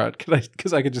restaurant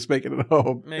because I could just make it at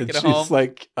home. She's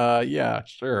like, yeah,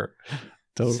 sure.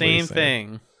 Totally same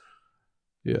thing.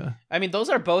 Yeah. I mean, those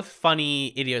are both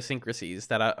funny idiosyncrasies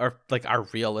that are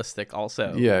realistic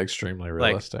also. Yeah, extremely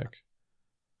realistic. Like,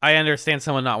 I understand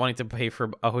someone not wanting to pay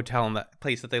for a hotel in that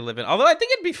place that they live in. Although I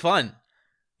think it'd be fun,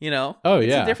 you know? Oh,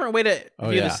 yeah. It's a different way to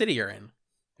view the city you're in.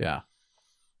 Yeah.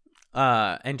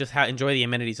 and just enjoy the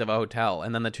amenities of a hotel.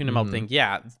 And then the tuna melt thing,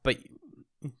 yeah, but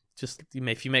just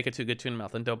if you make a too good tuna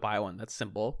melt, then don't buy one. That's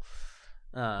simple.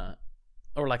 Or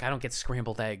like I don't get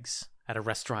scrambled eggs at a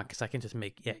restaurant because I can just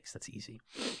make eggs. That's easy.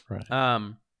 Right.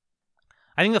 I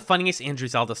think the funniest Andrew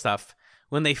Zelda stuff,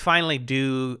 when they finally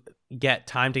do get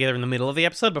time together in the middle of the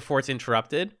episode before it's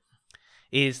interrupted,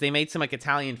 is they made some like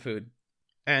Italian food.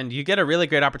 And you get a really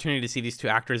great opportunity to see these two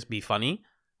actors be funny,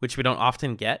 which we don't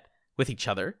often get with each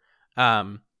other.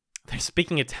 They're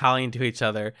speaking Italian to each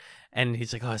other, and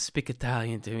he's like, "Oh, speak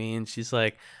Italian to me," and she's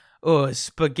like, "Oh,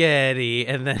 spaghetti,"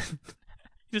 and then you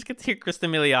just get to hear Krista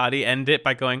Milioti end it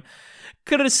by going,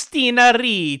 "Christina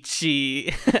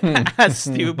Ricci," as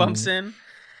Stu bumps in,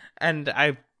 and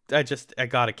I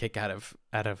got a kick out of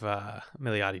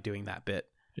Milioti doing that bit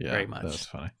very much. That's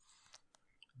funny.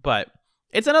 But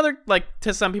it's another, like,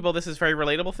 to some people, this is a very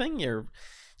relatable thing. You're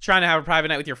trying to have a private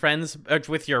night with your friends, or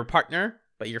with your partner,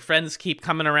 but your friends keep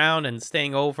coming around and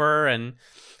staying over and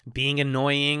being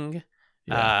annoying.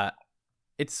 Yeah.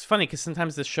 It's funny because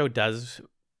sometimes this show does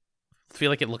feel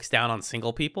like it looks down on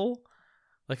single people.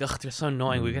 Like, ugh, they're so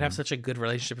annoying. We could have such a good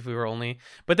relationship if we were only...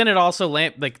 But then it also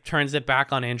turns it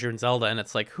back on Andrew and Zelda, and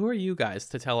it's like, who are you guys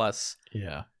to tell us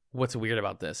what's weird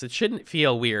about this? It shouldn't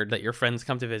feel weird that your friends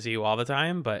come to visit you all the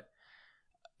time, but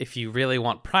if you really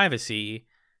want privacy,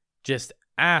 just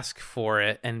ask for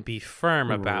it and be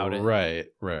firm about it. Right.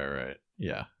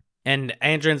 Yeah. And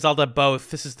Andrew and Zelda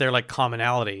both, this is their like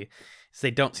commonality, is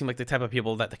they don't seem like the type of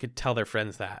people that they could tell their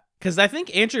friends that. Because I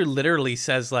think Andrew literally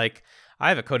says like, I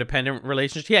have a codependent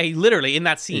relationship. Yeah, he literally, in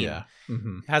that scene, I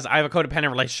have a codependent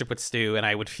relationship with Stu, and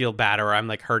I would feel bad, or I'm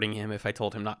like hurting him if I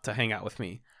told him not to hang out with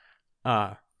me.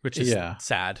 Which is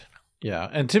sad. Yeah,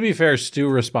 and to be fair, Stu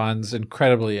responds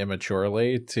incredibly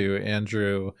immaturely to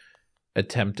Andrew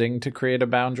attempting to create a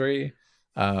boundary,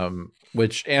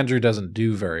 which Andrew doesn't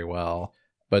do very well,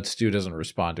 but Stu doesn't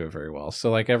respond to it very well.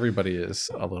 So like everybody is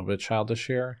a little bit childish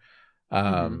here.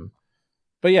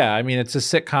 But yeah, I mean, it's a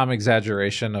sitcom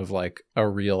exaggeration of like a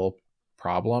real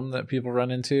problem that people run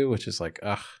into, which is like,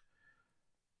 ugh,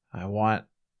 I want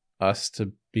us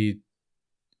to be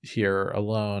here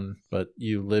alone, but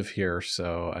you live here,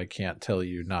 so I can't tell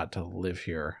you not to live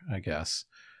here, I guess.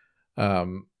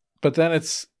 But then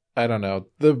it's, I don't know,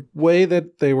 the way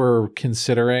that they were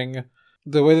considering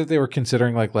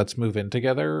like, let's move in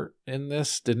together in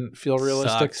this didn't feel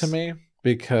realistic to me,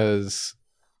 because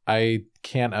I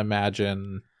can't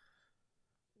imagine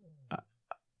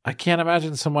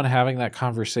someone having that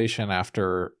conversation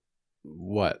after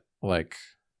what, like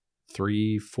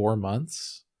 3-4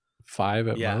 months, 5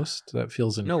 at most. That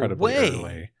feels incredibly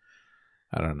early.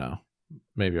 I don't know.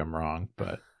 Maybe I'm wrong,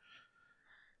 but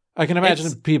I can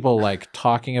imagine people like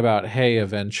talking about, hey,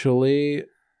 eventually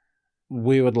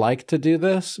we would like to do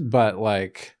this, but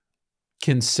like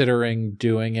considering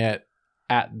doing it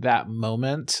at that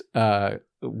moment,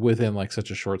 within like such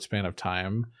a short span of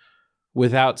time,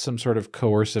 without some sort of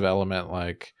coercive element,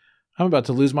 like I'm about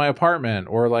to lose my apartment,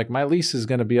 or like my lease is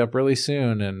going to be up really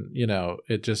soon, and you know,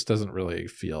 it just doesn't really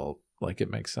feel like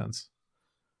it makes sense.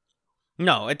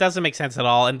 No, it doesn't make sense at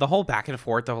all. And the whole back and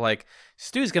forth of like,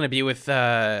 Stu's going to be with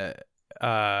the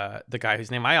guy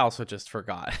whose name I also just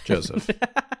forgot. Joseph.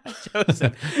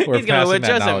 Joseph. We're He's gonna passing with that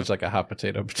Joseph. knowledge like a hot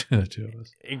potato between the two of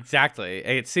us.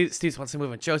 Exactly. Stu wants to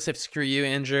move in. Joseph, screw you,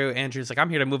 Andrew. Andrew's like, I'm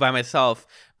here to move by myself.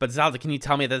 But Zelda, can you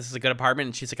tell me that this is a good apartment?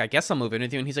 And she's like, I guess I'll move in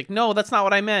with you. And he's like, no, that's not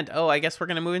what I meant. Oh, I guess we're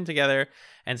going to move in together.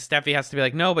 And Steffi has to be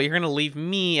like, no, but you're going to leave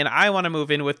me, and I want to move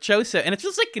in with Joseph. And it's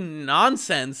just like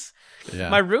nonsense. Yeah.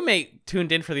 My roommate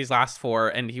tuned in for these last 4,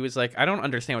 and he was like, I don't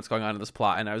understand what's going on in this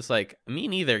plot. And I was like, me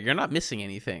neither. You're not missing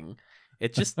anything.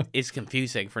 It just is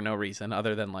confusing for no reason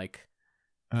other than like,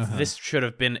 this should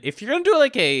have been, if you're going to do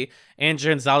like a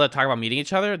Andrew and Zelda talk about meeting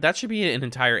each other, that should be an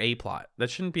entire A plot.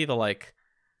 That shouldn't be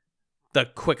the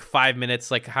quick 5 minutes,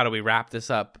 like, how do we wrap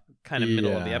this up kind of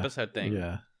middle of the episode thing.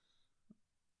 Yeah.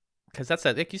 Because that's,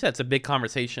 like you said, it's a big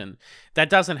conversation that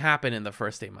doesn't happen in the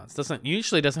first 8 months.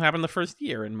 Usually doesn't happen the first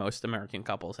year in most American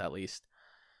couples, at least.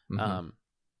 I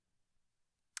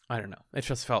don't know. It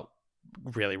just felt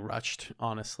really rushed,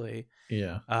 honestly.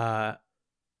 Yeah.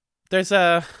 There's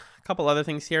a couple other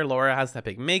things here. Laura has that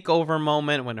big makeover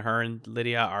moment when her and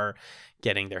Lydia are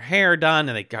getting their hair done,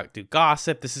 and they do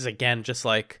gossip. This is again just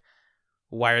like,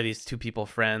 why are these two people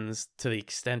friends to the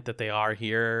extent that they are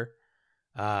here?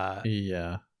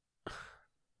 Yeah.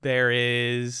 There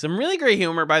is some really great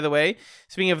humor, by the way.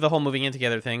 Speaking of the whole moving in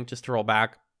together thing, just to roll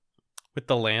back with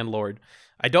the landlord,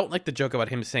 I don't like the joke about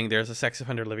him saying there's a sex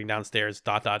offender living downstairs, ...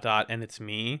 and it's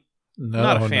me. No,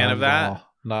 not a fan of that.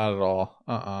 Not at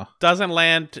all. Doesn't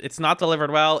land. It's not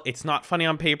delivered well. It's not funny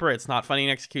on paper. It's not funny in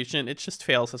execution. It just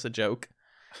fails as a joke.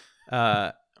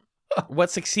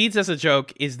 What succeeds as a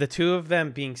joke is the two of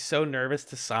them being so nervous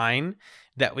to sign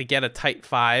that we get a tight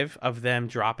 5 of them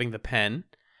dropping the pen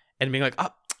and being like, oh,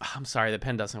 I'm sorry, the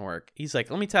pen doesn't work. He's like,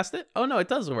 let me test it. Oh, no, it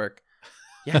does work.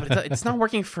 Yeah, but it's not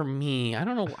working for me. I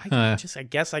don't know. I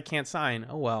guess I can't sign.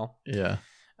 Oh, well. Yeah.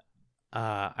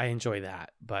 I enjoy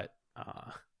that. But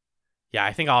yeah,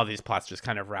 I think all of these plots just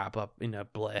kind of wrap up in a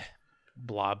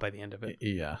blob by the end of it.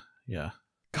 Yeah.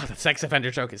 God, the sex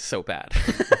offender joke is so bad.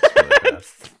 It's really bad.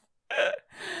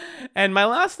 And my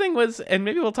last thing was, and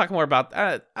maybe we'll talk more about,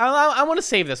 I want to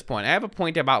save this point. I have a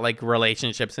point about like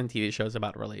relationships and TV shows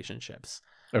about relationships.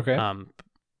 Okay.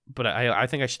 But I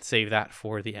think I should save that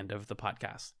for the end of the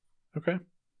podcast. Okay.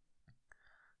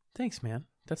 Thanks, man.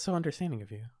 That's so understanding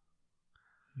of you.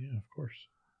 Yeah, of course.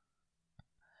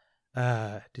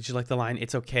 Did you like the line,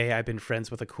 "It's okay, I've been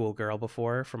friends with a cool girl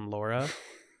before," from Laura?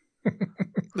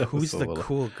 Who's the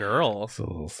cool girl? It's a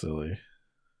little silly.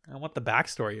 I want the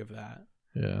backstory of that.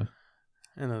 Yeah.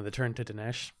 And then the turn to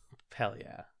Dinesh. Hell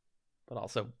yeah. But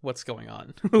also, what's going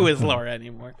on? Who is Laura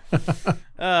anymore?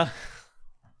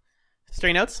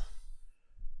 Stray notes?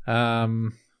 I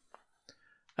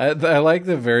like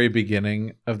the very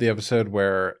beginning of the episode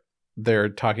where they're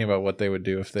talking about what they would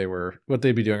do what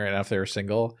they'd be doing right now if they were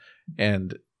single.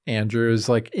 And Andrew is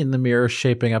like in the mirror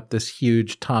shaping up this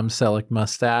huge Tom Selleck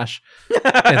mustache.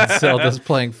 And Zelda's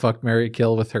playing Fuck, Marry,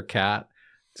 Kill with her cat.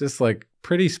 Just like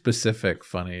pretty specific,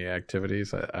 funny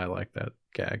activities. I like that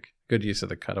gag. Good use of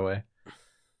the cutaway.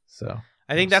 So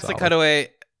I think that's solid. The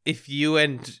cutaway. If you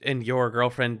and your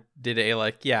girlfriend did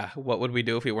what would we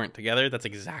do if we weren't together? That's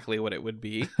exactly what it would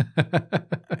be.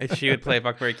 If she would play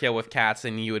Fuck, Marry, Kill with cats,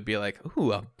 and you would be like,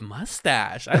 "Ooh, a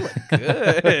mustache! I look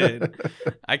good."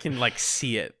 I can like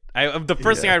see it. The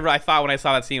first thing I thought when I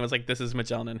saw that scene was like, "This is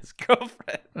Magellan and his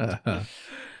girlfriend."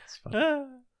 It's funny.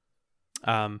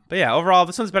 But yeah, overall,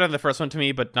 this one's better than the first one to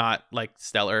me, but not like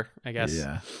stellar, I guess.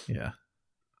 Yeah.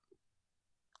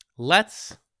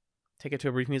 Let's take it to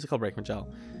a brief musical break,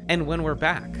 Michelle. And when we're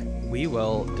back, we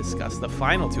will discuss the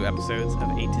final 2 episodes of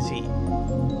A to Z,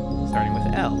 starting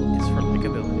with L is for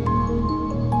Likeability.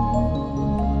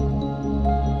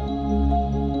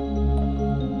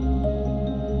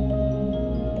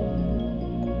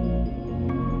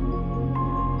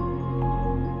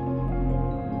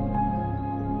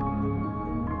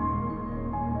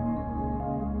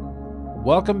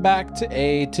 Welcome back to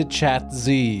A to Chat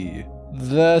Z.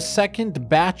 The second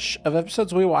batch of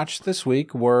episodes we watched this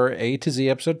week were A to Z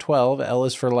episode 12, L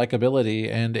is for Likeability,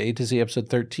 and A to Z episode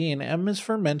 13, M is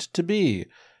for Meant to Be.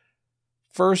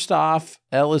 First off,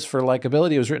 L is for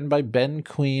Likeability was written by Ben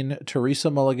Queen, Teresa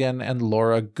Mulligan, and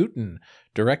Laura Guten,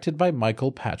 directed by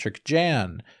Michael Patrick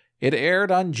Jan. It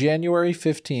aired on January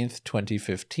 15th,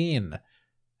 2015.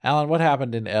 Alan, what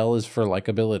happened in L is for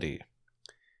Likeability?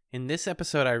 In this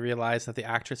episode, I realized that the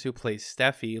actress who plays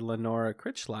Steffi, Lenora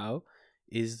Critchlow,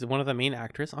 is one of the main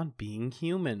actors on Being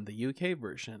Human, the UK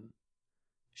version.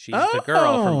 She's the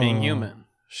girl from Being Human.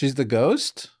 She's the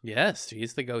ghost? Yes,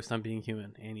 she's the ghost on Being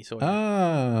Human, Annie Sawyer.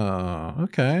 Oh,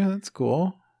 okay. That's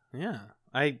cool. Yeah.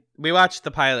 We watched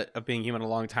the pilot of Being Human a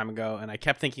long time ago, and I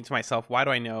kept thinking to myself, why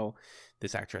do I know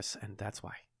this actress? And that's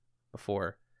why.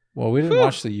 Before. Well, we didn't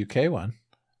watch the UK one.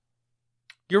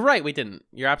 You're right, we didn't.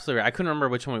 You're absolutely right. I couldn't remember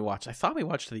which one we watched. I thought we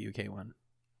watched the UK one.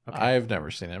 Okay. I've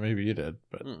never seen it. Maybe you did,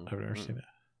 but I've never seen it.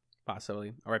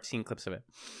 Possibly. Or I've seen clips of it.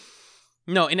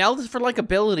 No, in L is for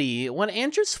Likeability, when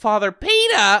Andrew's father,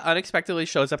 Peter, unexpectedly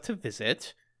shows up to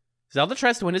visit, Zelda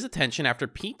tries to win his attention after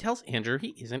Pete tells Andrew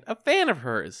he isn't a fan of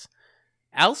hers.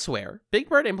 Elsewhere, Big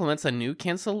Bird implements a new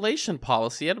cancellation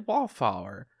policy at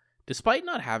Wallflower, despite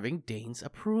not having Dane's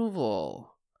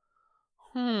approval.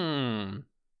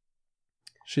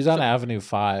 She's on Avenue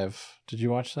 5. Did you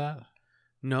watch that?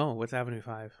 No, what's Avenue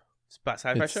 5?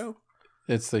 Sci-fi show?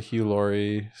 It's the Hugh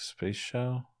Laurie space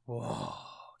show. Whoa.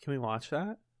 Can we watch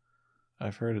that?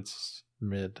 I've heard it's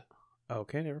mid.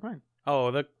 Okay, never mind.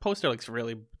 Oh, the poster looks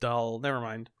really dull. Never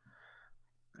mind.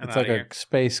 It's like a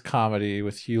space comedy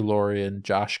with Hugh Laurie and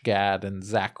Josh Gad and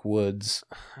Zach Woods.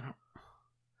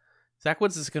 Zach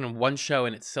Woods is in one show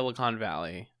and it's Silicon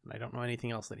Valley. I don't know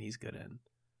anything else that he's good in.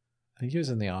 I think he was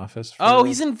in The Office.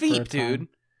 He's in Veep, dude.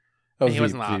 Oh, he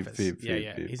was in The Veep, Office. Veep,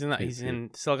 yeah. Veep, He's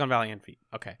in Silicon Valley and Veep.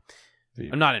 Okay.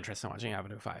 Veep. I'm not interested in watching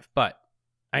Avenue 5, but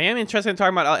I am interested in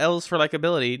talking about L's for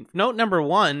Likeability. Note number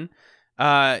 1,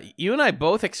 you and I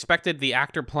both expected the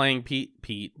actor playing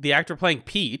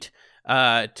Pete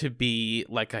to be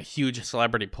like a huge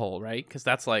celebrity poll, right? Because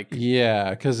that's like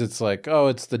Yeah, because it's like, oh,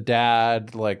 it's the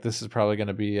dad. Like, this is probably going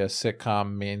to be a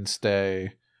sitcom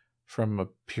mainstay from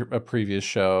a previous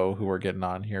show who we're getting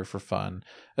on here for fun.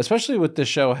 Especially with this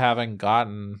show having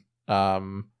gotten, Back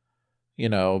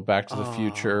to the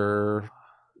Future.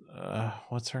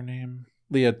 What's her name?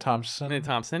 Leah Thompson. Leah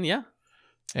Thompson, yeah.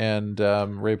 And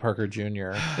Ray Parker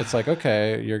Jr. It's like,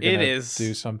 okay, you're going to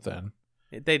do something.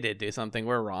 They did do something.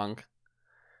 We're wrong.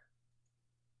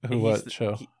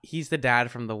 Show? He's the dad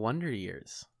from the Wonder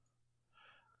Years.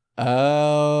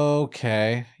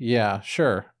 Okay. Yeah,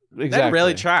 sure. Exactly. That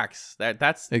really tracks.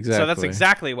 That's exactly. So that's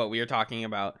exactly what we are talking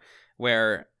about,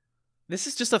 where this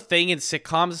is just a thing in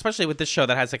sitcoms, especially with this show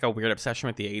that has like a weird obsession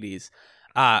with the 80s.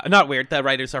 Not weird. The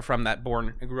writers are from that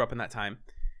grew up in that time.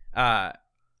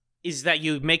 Is that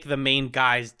you make the main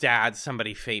guy's dad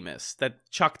somebody famous. That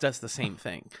Chuck does the same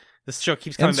thing. This show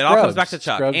keeps coming, but it all comes back to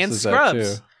Chuck. Scrubs and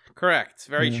Scrubs. Correct.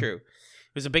 Very true.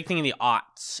 It was a big thing in the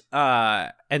aughts.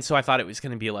 And so I thought it was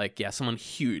going to be like, someone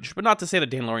huge. But not to say that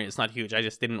Dan Lorian is not huge. I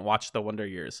just didn't watch The Wonder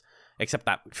Years, except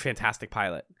that fantastic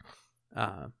pilot.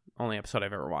 Only episode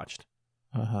I've ever watched.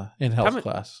 In health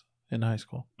class in high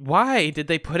school. Why did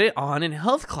they put it on in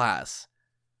health class?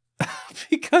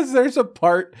 Because there's a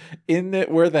part in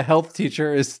it where the health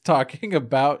teacher is talking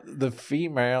about the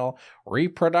female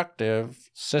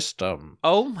reproductive system.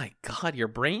 Oh my God, your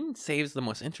brain saves the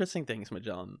most interesting things,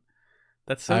 Magellan.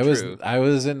 That's so true. I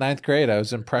was in 9th grade. I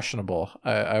was impressionable.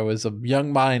 I was a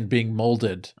young mind being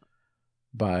molded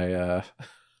by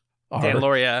Dan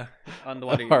Loria on the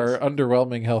Wonder Years. Our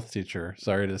underwhelming health teacher.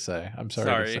 Sorry to say. I'm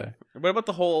sorry to say. What about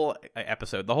the whole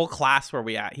episode? The whole class where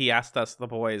he asked us, the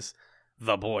boys,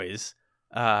 what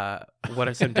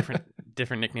are some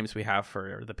different nicknames we have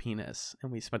for the penis?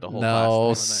 And we spent the whole class.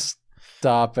 No,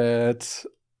 stop it.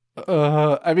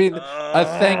 I mean, a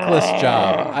thankless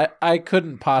job. I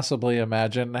couldn't possibly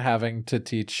imagine having to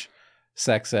teach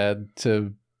sex ed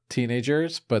to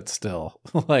teenagers, but still,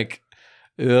 like,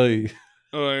 ugh.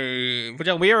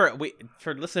 But we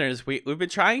for listeners, we've been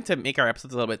trying to make our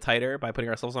episodes a little bit tighter by putting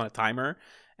ourselves on a timer,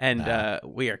 and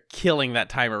we are killing that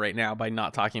timer right now by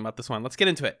not talking about this one. Let's get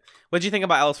into it. What did you think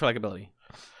about Alice for Likability?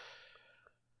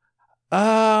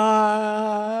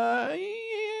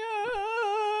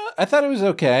 I thought it was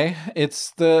okay.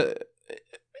 It's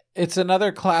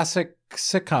another classic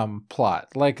sitcom plot.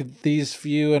 Like, these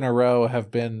few in a row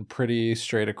have been pretty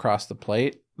straight across the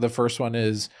plate. The first one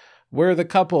is, we're the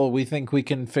couple, we think we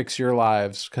can fix your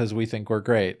lives because we think we're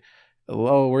great.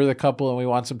 Oh, we're the couple and we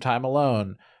want some time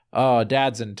alone. Oh,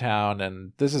 dad's in town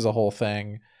and this is a whole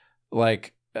thing.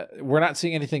 Like, we're not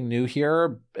seeing anything new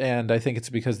here, and I think it's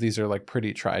because these are like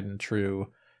pretty tried and true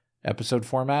episode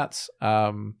formats.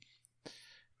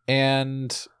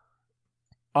 And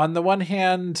on the one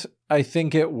hand, I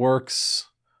think it works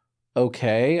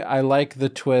okay. I like the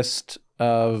twist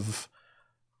of,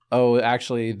 oh,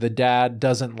 actually, the dad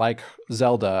doesn't like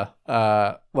Zelda.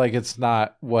 Like, it's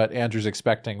not what Andrew's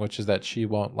expecting, which is that she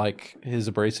won't like his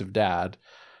abrasive dad,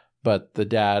 but the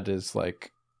dad is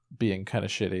like being kind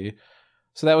of shitty.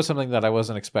 So that was something that I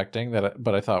wasn't expecting,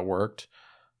 but I thought worked.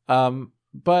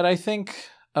 But I think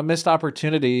a missed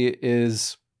opportunity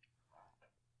is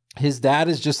his dad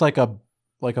is just like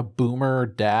a boomer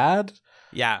dad.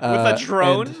 Yeah, with a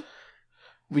drone.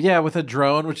 With a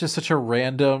drone, which is such a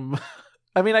random.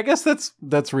 I mean, I guess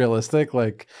that's realistic.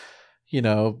 Like,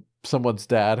 someone's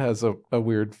dad has a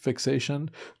weird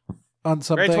fixation on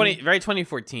something. Very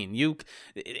 2014. You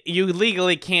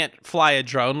legally can't fly a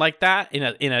drone like that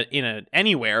in a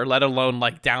anywhere, let alone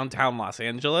like downtown Los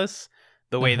Angeles.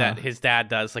 The way that his dad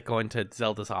does, like going to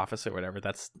Zelda's office or whatever.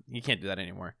 You can't do that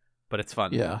anymore. But it's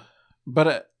fun. Yeah,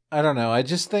 but I don't know. I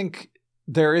just think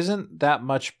there isn't that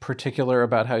much particular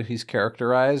about how he's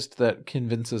characterized that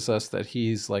convinces us that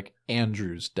he's like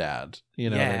Andrew's dad. You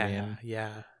know what I mean?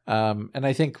 Yeah. And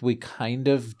I think we kind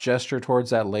of gesture towards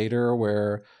that later,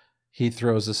 where he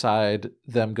throws aside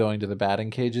them going to the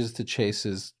batting cages to chase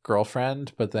his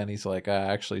girlfriend, but then he's like,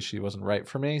 actually, she wasn't right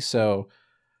for me. So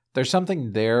there's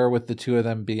something there with the two of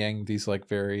them being these like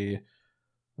very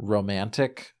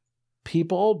romantic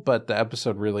people, but the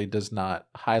episode really does not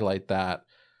highlight that.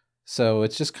 So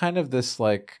it's just kind of this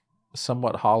like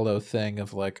somewhat hollow thing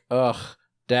of like, ugh,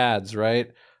 dads,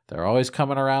 right? They're always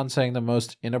coming around saying the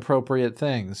most inappropriate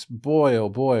things. Boy, oh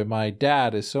boy, my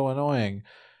dad is so annoying.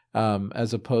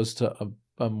 As opposed to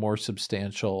a more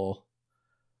substantial,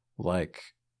 like,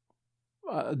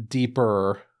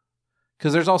 deeper,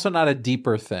 because there's also not a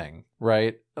deeper thing,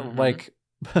 right? Like,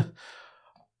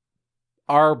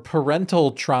 our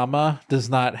parental trauma does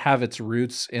not have its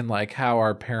roots in like how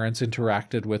our parents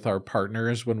interacted with our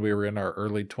partners when we were in our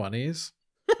early 20s.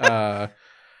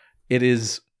 It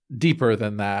is deeper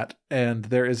than that, and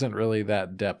there isn't really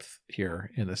that depth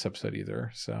here in this episode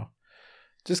either. So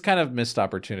just kind of missed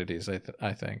opportunities,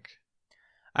 I think.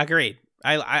 Agreed.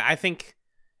 I think,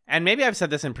 and maybe I've said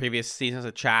this in previous seasons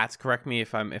of chats. Correct me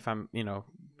if I'm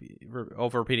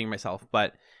over repeating myself,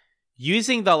 but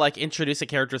using the like introduce a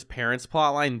character's parents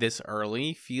plotline this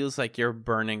early feels like you're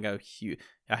burning a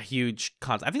huge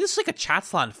concept. I think this is like a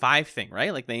Chatsalon 5 thing,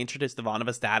 right? Like they introduced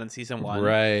Ivanova's dad in season 1.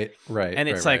 Right. And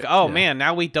it's man,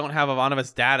 now we don't have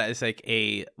Ivanova's dad as like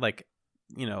a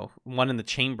one in the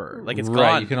chamber. Like it's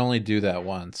gone. You can only do that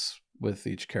once with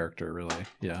each character, really.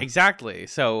 Yeah. Exactly.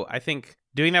 So I think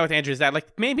doing that with Andrew's dad,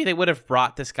 like maybe they would have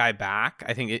brought this guy back.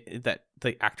 I think that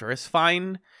the actor is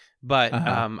fine. But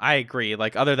I agree.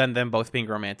 Like, other than them both being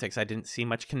romantics, I didn't see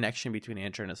much connection between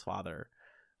Andrew and his father,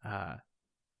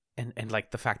 and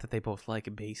like the fact that they both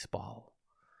like baseball,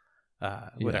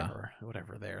 whatever.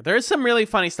 There is some really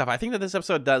funny stuff. I think that this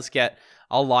episode does get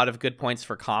a lot of good points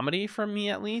for comedy from me,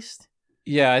 at least.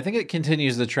 Yeah, I think it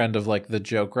continues the trend of like the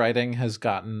joke writing has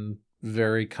gotten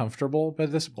very comfortable by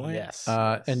this point. Yes.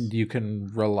 And you can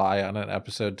rely on an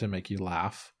episode to make you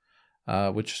laugh,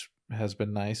 which has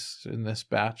been nice in this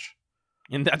batch.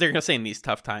 And they're gonna say in these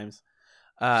tough times.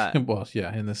 Well,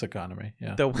 yeah, in this economy,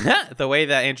 yeah. The way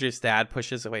that Andrew's dad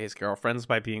pushes away his girlfriends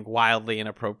by being wildly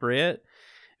inappropriate,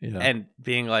 and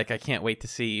being like, "I can't wait to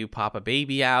see you pop a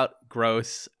baby out."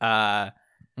 Gross. God,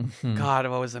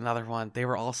 what was another one? They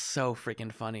were all so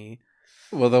freaking funny.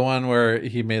 Well, the one where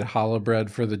he made challah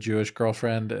bread for the Jewish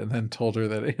girlfriend and then told her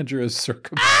that Andrew is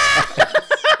circumcised.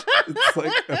 It's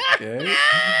like, okay,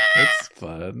 that's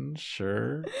fun,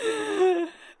 sure. And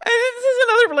this is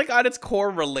another, like, on its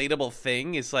core relatable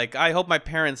thing is like, I hope my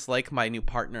parents like my new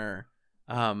partner.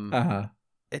 I'm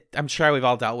sure we've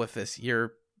all dealt with this.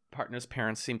 Your partner's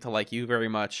parents seem to like you very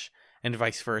much, and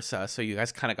vice versa. So you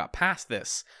guys kind of got past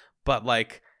this, but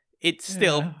like, it's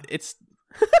still it's.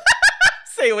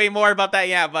 Say way more about that,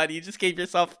 yeah, bud. You just gave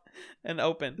yourself an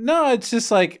open. No, it's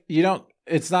just like you don't.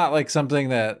 It's not like something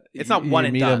that it's not one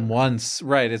and meet done. Him once,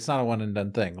 right? It's not a one and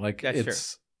done thing. Like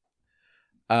it's.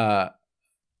 True.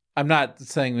 I'm not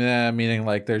saying meaning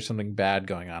like there's something bad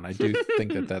going on. I do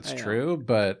think that that's true,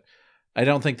 but I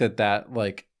don't think that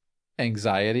like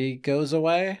anxiety goes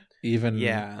away even.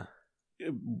 Yeah.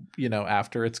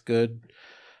 After it's good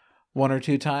one or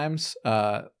two times.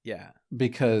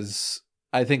 Because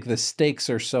I think the stakes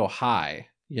are so high,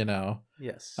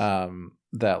 Yes.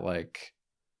 That like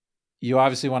you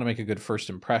obviously want to make a good first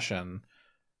impression,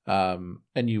 and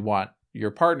you want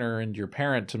your partner and your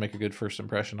parent to make a good first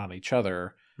impression on each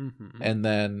other. Mm-hmm. And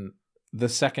then the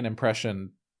second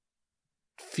impression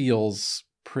feels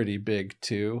pretty big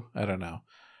too. I don't know.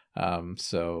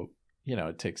 So,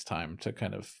 it takes time to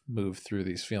kind of move through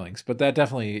these feelings, but that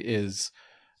definitely is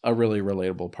a really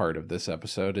relatable part of this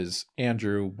episode is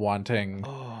Andrew wanting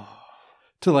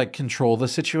to like control the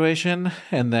situation.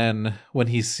 And then when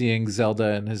he's seeing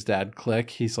Zelda and his dad click,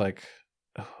 he's like,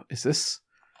 I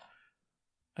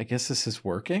guess this is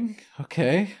working.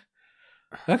 Okay.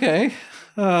 I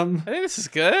think this is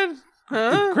good.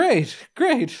 Huh?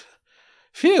 Great.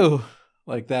 Phew.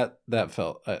 Like that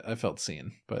felt, I felt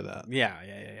seen by that.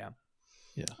 Yeah.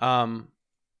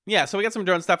 Yeah, so we got some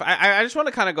drone stuff. I just want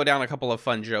to kind of go down a couple of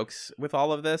fun jokes with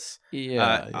all of this.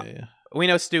 Yeah. We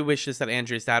know Stu wishes that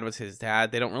Andrew's dad was his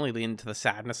dad. They don't really lean into the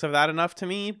sadness of that enough to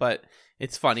me, but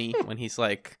it's funny when he's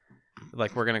like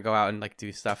we're gonna go out and like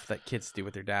do stuff that kids do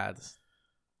with their dads.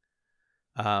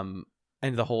 And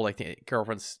the whole like the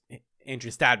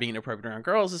Andrew's dad being inappropriate around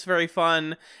girls is very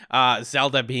fun.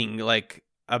 Zelda being like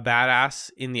a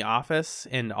badass in the office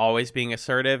and always being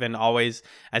assertive and always,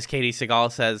 as Katie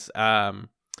Seagal says,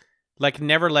 like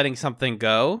never letting something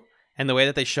go. And the way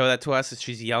that they show that to us is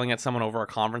she's yelling at someone over a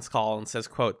conference call and says,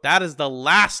 quote, "That is the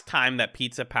last time that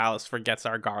Pizza Palace forgets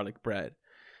our garlic bread."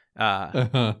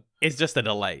 It's just a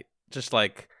delight. Just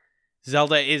like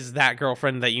Zelda is that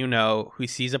girlfriend that who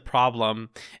sees a problem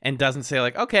and doesn't say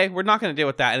like, okay, we're not going to deal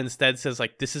with that. And instead says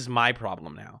like, this is my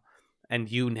problem now and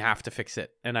you have to fix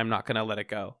it. And I'm not going to let it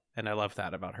go. And I love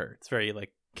that about her. It's very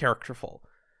like characterful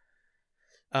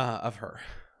of her.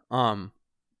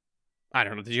 I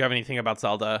don't know. Did you have anything about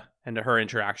Zelda and her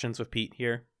interactions with Pete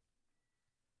here?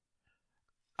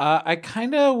 I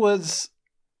kind of was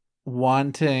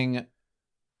wanting,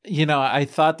 I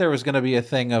thought there was going to be a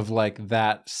thing of like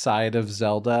that side of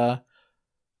Zelda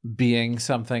being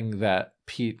something that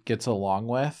Pete gets along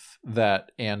with,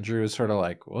 that Andrew is sort of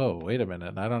like, whoa, wait a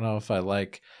minute. I don't know if I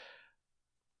like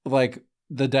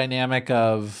the dynamic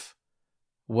of,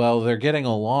 well, they're getting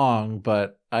along,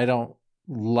 but I don't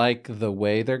like the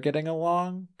way they're getting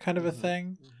along kind of a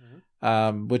thing.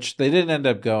 Which they didn't end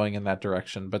up going in that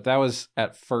direction, but that was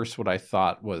at first what I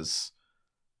thought was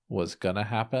gonna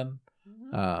happen.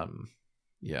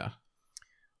 Yeah.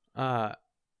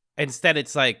 Instead,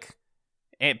 it's like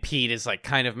Pete is like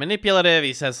kind of manipulative.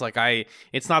 He says like,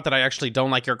 it's not that I actually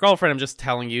don't like your girlfriend. I'm just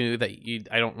telling you that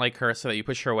I don't like her, so that you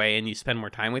push her away and you spend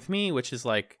more time with me, which is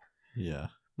like, yeah,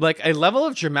 like a level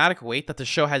of dramatic weight that the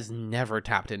show has never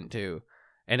tapped into.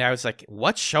 And I was like,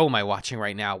 what show am I watching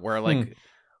right now? Where like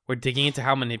we're digging into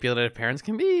how manipulative parents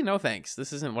can be? No thanks.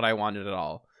 This isn't what I wanted at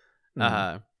all.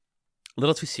 A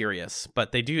little too serious,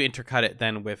 but they do intercut it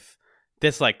then with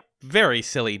this like very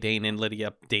silly Dane and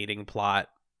Lydia dating plot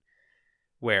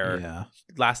where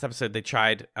last episode they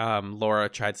tried, Laura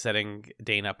tried setting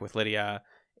Dane up with Lydia,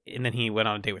 and then he went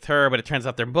on a date with her, but it turns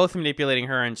out they're both manipulating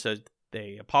her, and so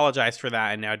they apologized for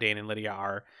that, and now Dane and Lydia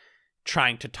are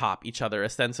trying to top each other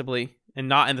ostensibly, and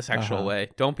not in the sexual way.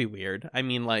 Don't be weird. I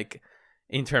mean, like,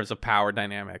 in terms of power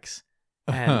dynamics.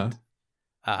 And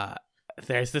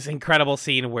there's this incredible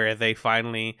scene where they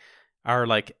finally are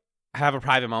like, have a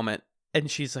private moment. And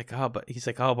she's like, he's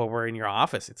like, but we're in your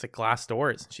office. It's like glass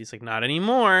doors. And she's like, not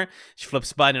anymore. She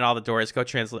flips a button and all the doors go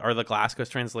or the glass goes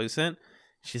translucent.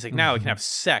 She's like, now we can have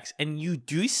sex. And you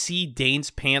do see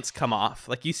Dane's pants come off.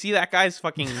 Like, you see that guy's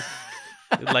fucking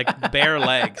like bare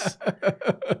legs.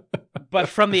 But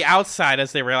from the outside,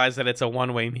 as they realize that it's a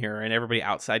one-way mirror and everybody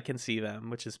outside can see them,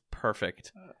 which is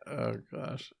perfect. Oh,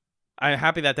 gosh. I'm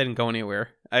happy that didn't go anywhere.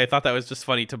 I thought that was just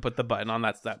funny to put the button on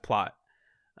that plot.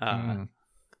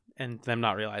 And them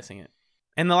not realizing it.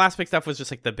 And the last big stuff was just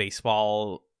like the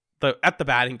baseball, at the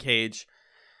batting cage.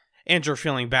 Andrew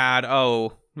feeling bad.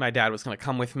 Oh, my dad was going to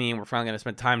come with me and we're finally going to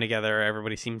spend time together.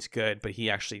 Everybody seems good, but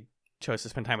he actually chose to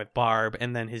spend time with Barb.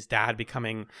 And then his dad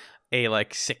becoming a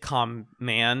like sitcom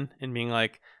man and being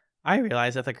like, I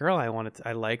realized that the girl I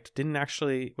liked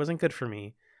wasn't good for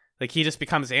me. Like, he just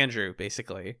becomes Andrew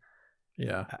basically.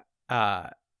 Yeah.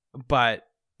 But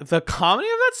the comedy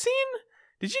of that scene,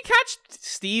 did you catch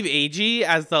Steve Agee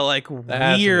as the like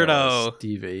weirdo?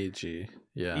 Steve Agee.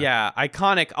 Yeah. Yeah,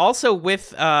 iconic. Also with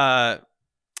who's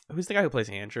the guy who plays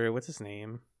Andrew? What's his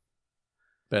name?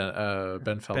 Ben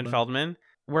Feldman. Ben Feldman.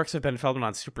 Works with Ben Feldman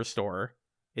on Superstore.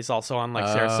 Is also on like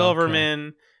Sarah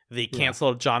Silverman, the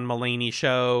canceled John Mulaney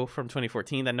show from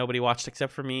 2014 that nobody watched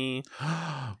except for me.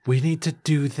 We need to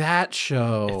do that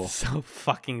show. It's so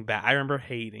fucking bad. I remember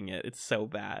hating it. It's so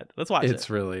bad. Let's watch it. It's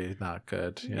really not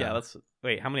good. Yeah, let's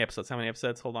wait. How many episodes?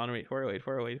 Hold on. Wait for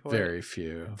it. Very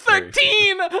few.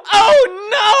 13!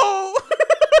 Oh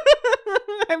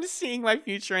no! I'm seeing my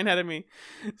future ahead of me.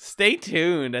 Stay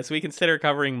tuned as we consider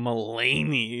covering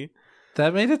Mulaney.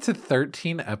 That made it to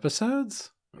 13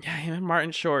 episodes? Yeah, him and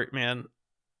Martin Short, man.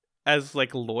 As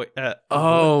like Lloyd.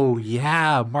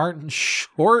 Yeah, Martin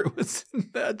Short was in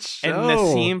that show. And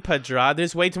Nassim Pedrad.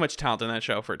 There's way too much talent in that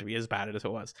show for it to be as bad as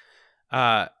it was.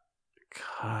 Gosh.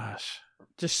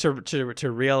 Just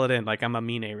to reel it in, like I'm a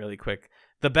Amine really quick.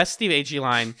 The best Steve Agee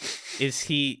line is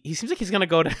he seems like he's gonna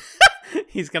go to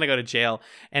he's gonna go to jail,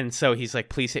 and so he's like,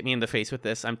 please hit me in the face with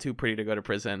this. I'm too pretty to go to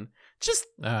prison. Just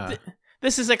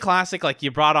this is a classic, like,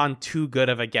 you brought on too good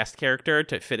of a guest character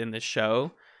to fit in this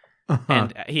show.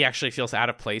 And he actually feels out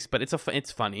of place, but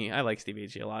it's funny. I like Steve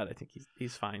Agee a lot. I think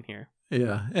he's fine here.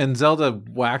 Yeah, and Zelda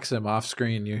whacks him off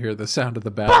screen. You hear the sound of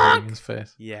the bat in his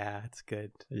face. Yeah, it's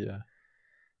good. Yeah.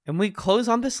 And we close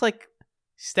on this, like,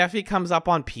 Steffi comes up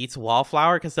on Pete's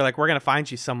wallflower because they're like, we're going to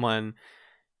find you someone.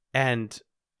 And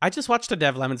I just watched a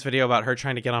Dev Lemons video about her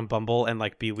trying to get on Bumble and,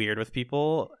 like, be weird with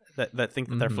people that think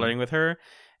that they're flirting with her.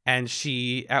 And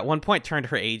she, at one point, turned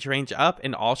her age range up,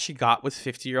 and all she got was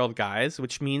 50-year-old guys,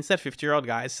 which means that 50-year-old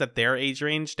guys set their age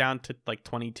range down to, like,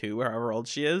 22, or however old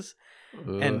she is.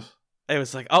 Ugh. And it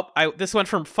was like, this went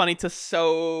from funny to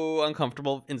so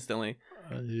uncomfortable instantly.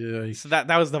 Yeah. So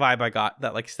that was the vibe I got,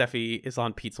 that, like, Steffi is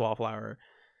on Pete's wallflower.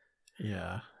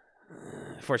 Yeah.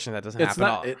 Fortunately, that doesn't happen at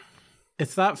all.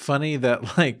 It's not funny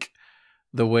that, like,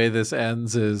 the way this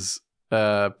ends is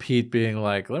Pete being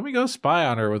like, let me go spy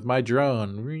on her with my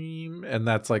drone, and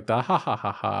that's like the ha ha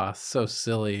ha ha, so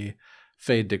silly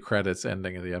fade to credits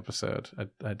ending of the episode.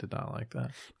 I did not like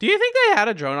that. Do you think they had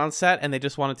a drone on set and they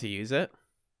just wanted to use it?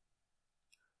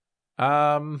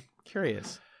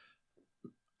 Curious.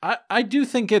 I do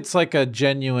think it's like a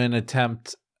genuine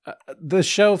attempt. The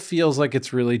show feels like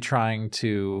it's really trying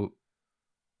to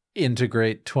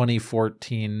integrate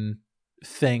 2014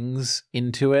 things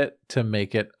into it to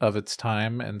make it of its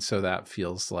time, and so that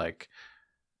feels like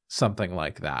something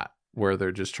like that, where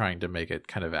they're just trying to make it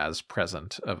kind of as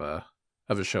present of a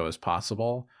of a show as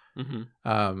possible.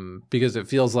 Mm-hmm. Because it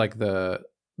feels like the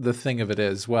thing of it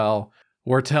is, well,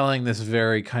 we're telling this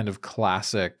very kind of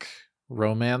classic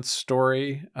romance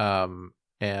story,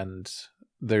 and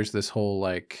there's this whole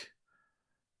like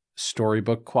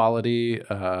storybook quality.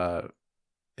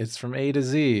 It's from A to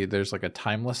Z. There's like a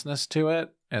timelessness to it,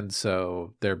 and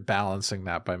so they're balancing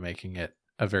that by making it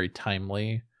a very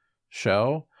timely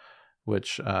show,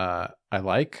 which I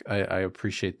like. I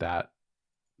appreciate that,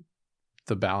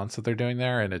 the balance that they're doing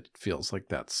there, and it feels like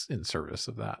that's in service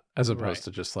of that, as opposed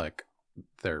to just like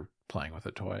they're playing with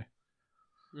a toy.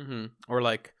 Mm-hmm. Or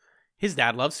like his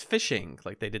dad loves fishing,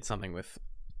 like they did something with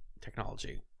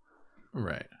technology.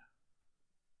 Right.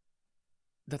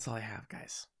 That's all I have,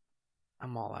 guys.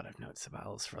 I'm all out of notes about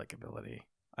Ellis for likability.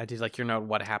 I did like your note,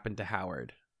 what happened to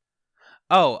Howard.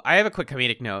 Oh, I have a quick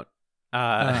comedic note.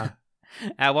 At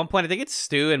one point, I think it's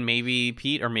Stu and maybe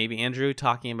Pete or maybe Andrew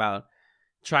talking about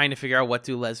trying to figure out what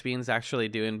do lesbians actually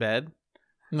do in bed.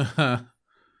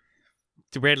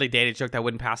 To rarely date a joke that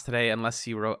wouldn't pass today unless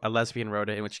a lesbian wrote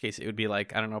it, in which case it would be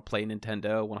like, I don't know, play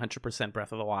Nintendo, 100%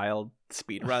 Breath of the Wild,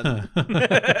 speed run.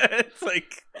 It's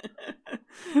like,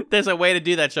 there's a way to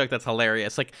do that joke that's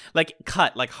hilarious. Like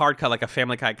hard cut, like a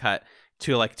Family Guy cut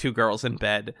to like two girls in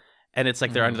bed. And it's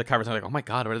like they're under the covers and I'm like, oh my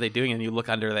God, what are they doing? And you look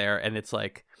under there and it's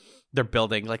like they're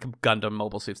building like Gundam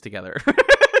mobile suits together.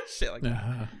 Shit like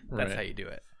that. That's how you do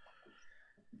it.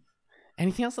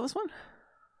 Anything else on this one?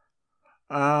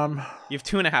 You have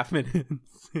 2.5 minutes.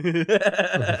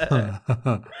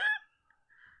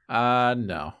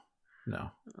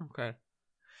 No. Okay.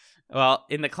 Well,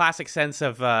 in the classic sense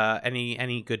of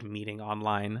any good meeting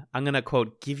online, I'm gonna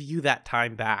quote, give you that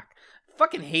time back. I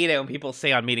fucking hate it when people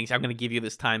say on meetings, I'm gonna give you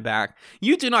this time back.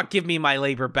 You do not give me my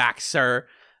labor back, sir.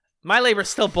 My labor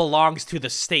still belongs to the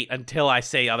state until I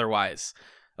say otherwise.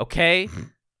 Okay?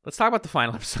 Let's talk about the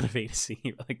final episode of A to Z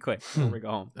really quick before we go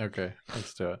home. Okay,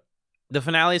 let's do it. The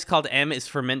finale is called M is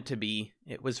for Meant to Be.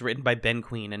 It was written by Ben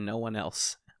Queen and no one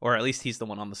else. Or at least he's the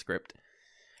one on the script.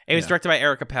 It was directed by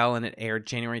Eric Appel and it aired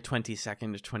January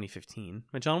 22nd of 2015.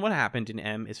 But John, what happened in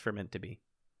M is for Meant to Be?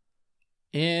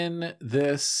 In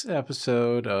this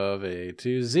episode of A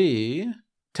to Z,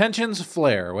 tensions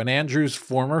flare when Andrew's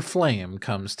former flame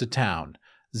comes to town.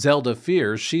 Zelda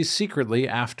fears she's secretly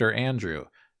after Andrew.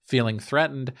 Feeling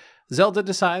threatened, Zelda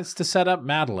decides to set up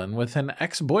Madeline with an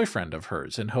ex-boyfriend of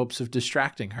hers in hopes of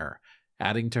distracting her.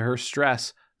 Adding to her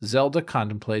stress, Zelda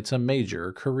contemplates a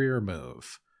major career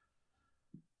move.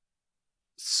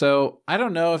 So, I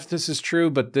don't know if this is true,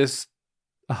 but this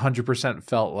 100%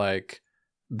 felt like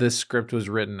this script was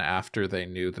written after they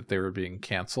knew that they were being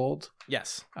canceled.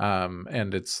 Yes.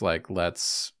 And it's like,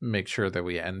 let's make sure that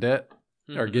we end it,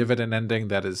 or give it an ending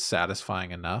that is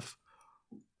satisfying enough.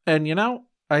 And, you know,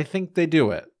 I think they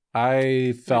do it.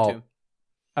 I felt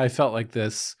like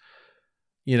this,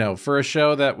 you know, for a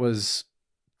show that was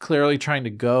clearly trying to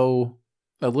go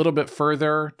a little bit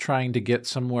further, trying to get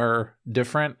somewhere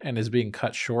different and is being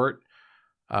cut short.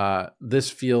 This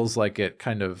feels like it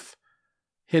kind of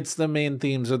hits the main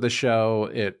themes of the show.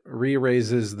 It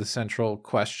re-raises the central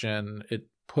question. It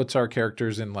puts our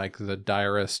characters in like the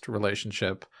direst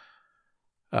relationship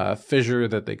fissure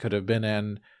that they could have been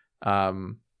in.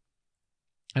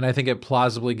 And I think it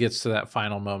plausibly gets to that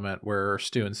final moment where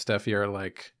Stu and Steffi are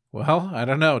like, well, I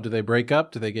don't know. Do they break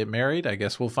up? Do they get married? I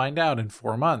guess we'll find out in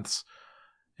 4 months.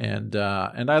 And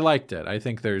I liked it. I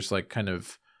think there's like kind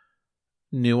of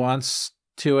nuance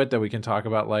to it that we can talk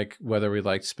about, like whether we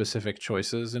like specific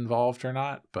choices involved or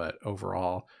not. But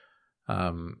overall,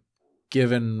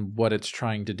 given what it's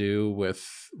trying to do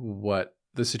with what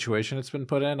the situation it's been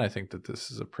put in, I think that this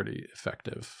is a pretty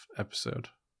effective episode.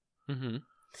 Mm-hmm.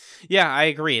 Yeah, I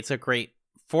agree. It's a great,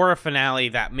 for a finale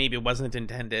that maybe wasn't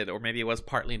intended or maybe it was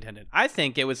partly intended. I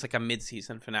think it was like a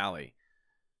mid-season finale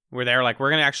where they're like, we're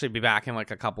going to actually be back in like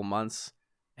a couple months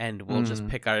and we'll just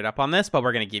pick it up on this, but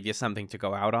we're going to give you something to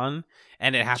go out on.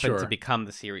 And it happened to become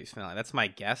the series finale. That's my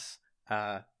guess.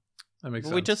 That makes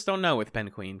sense. We just don't know with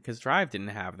Ben Queen because Drive didn't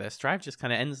have this. Drive just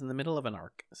kind of ends in the middle of an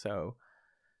arc. So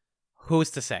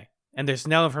who's to say? And there's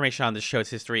no information on this show's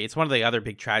history. It's one of the other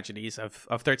big tragedies of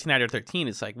 13 out of 13.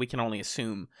 It's like we can only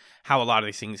assume how a lot of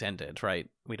these things ended, right?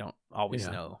 We don't always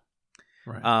know.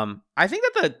 Right. I think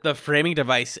that the framing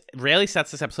device really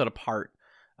sets this episode apart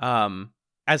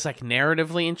as like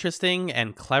narratively interesting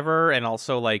and clever, and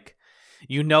also like,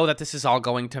 you know that this is all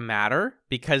going to matter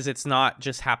because it's not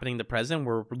just happening in the present.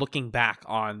 We're looking back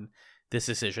on this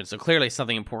decision. So clearly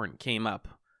something important came up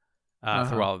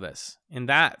through all of this. And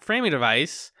that framing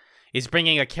device is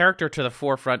bringing a character to the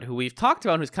forefront who we've talked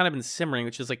about, who's kind of been simmering,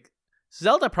 which is like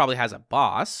Zelda probably has a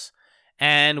boss,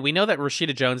 And we know that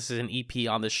Rashida Jones is an EP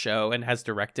on this show and has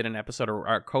directed an episode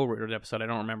or co-written an episode. I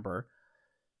don't remember.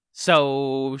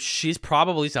 So she's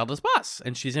probably Zelda's boss,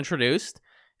 and she's introduced,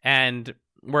 and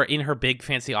we're in her big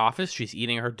fancy office. She's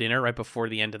eating her dinner right before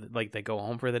the end of they go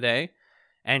home for the day,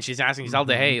 and she's asking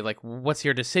Zelda, "Hey, like, what's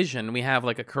your decision? We have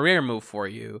like a career move for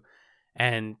you."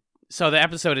 And so the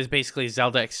episode is basically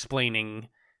Zelda explaining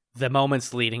the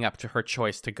moments leading up to her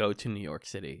choice to go to New York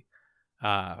City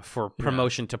for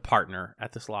promotion to partner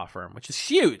at this law firm, which is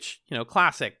huge.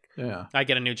 Classic. Yeah, I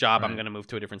get a new job. Right. I'm going to move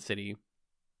to a different city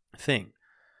thing.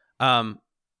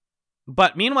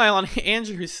 But meanwhile, on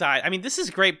Andrew's side, I mean, this is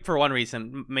great for one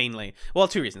reason, mainly. Well,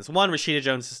 two reasons. One, Rashida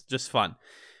Jones is just fun.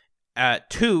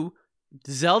 Two,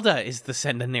 Zelda is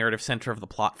the narrative center of the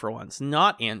plot for once,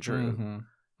 not Andrew.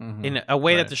 In a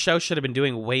way that the show should have been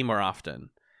doing way more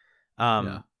often.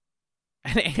 And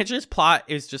Andrew's plot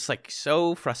is just like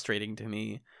so frustrating to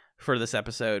me for this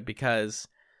episode because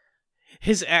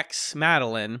his ex,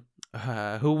 Madeline,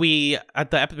 who we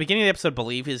at the beginning of the episode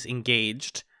believe is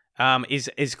engaged,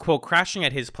 is quote crashing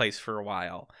at his place for a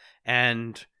while.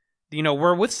 And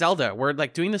we're with Zelda. We're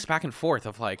like doing this back and forth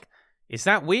of like, is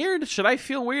that weird? Should I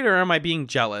feel weird, or am I being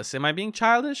jealous? Am I being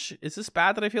childish? Is this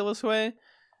bad that I feel this way?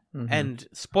 And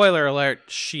spoiler alert,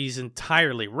 she's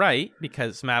entirely right,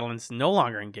 because Madeline's no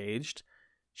longer engaged.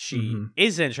 She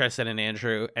is interested in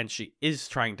Andrew, and she is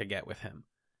trying to get with him.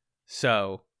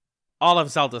 So all of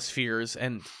Zelda's fears,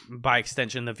 and by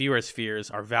extension the viewer's fears,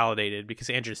 are validated because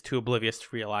Andrew's too oblivious to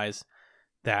realize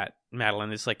that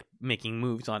Madeline is like making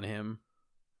moves on him.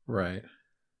 Right.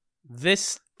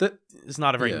 This is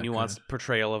not a very nuanced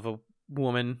portrayal of a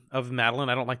woman, of Madeline.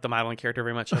 I don't like the Madeline character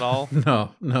very much at all.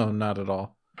 No, not at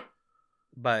all.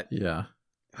 But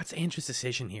what's Andrew's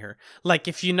decision here? Like,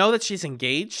 if you know that she's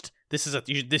engaged,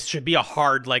 this should be a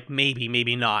hard, like,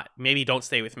 maybe not. Maybe don't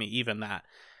stay with me, even that.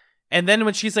 And then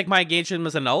when she's like, my engagement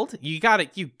was annulled, you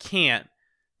can't.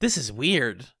 This is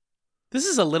weird. This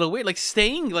is a little weird. Like,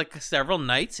 staying, like, several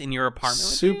nights in your apartment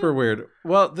super weird.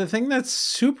 Well, the thing that's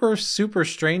super, super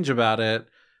strange about it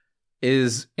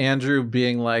is Andrew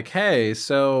being like, hey,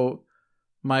 so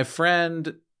my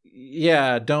friend,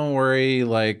 don't worry,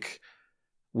 like,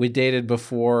 we dated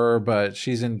before, but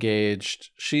she's engaged.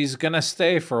 She's going to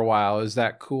stay for a while. Is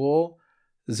that cool?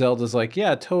 Zelda's like,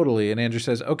 yeah, totally. And Andrew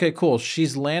says, okay, cool.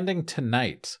 She's landing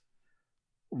tonight.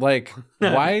 Like,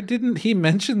 why didn't he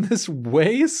mention this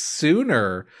way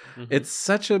sooner? It's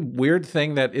such a weird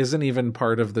thing that isn't even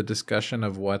part of the discussion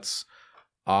of what's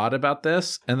odd about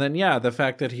this. And then, the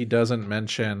fact that he doesn't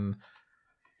mention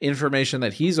information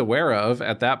that he's aware of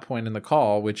at that point in the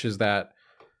call, which is that,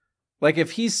 like,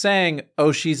 if he's saying,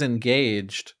 oh, she's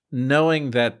engaged,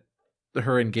 knowing that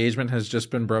her engagement has just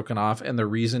been broken off and the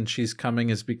reason she's coming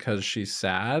is because she's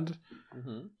sad,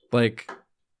 like,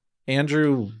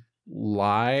 Andrew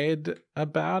lied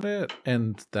about it,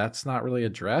 and that's not really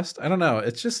addressed. I don't know.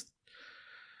 It's just,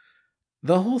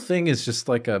 the whole thing is just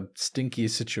like a stinky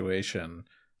situation.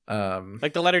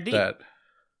 Like the letter D.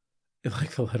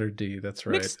 Like the letter D, that's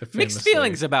right. Mixed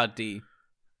feelings about D.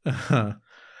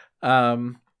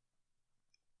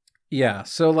 Yeah,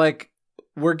 so, like,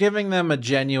 we're giving them a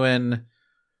genuine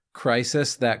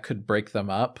crisis that could break them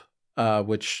up,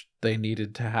 which they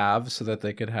needed to have so that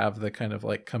they could have the kind of,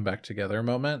 like, come back together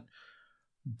moment.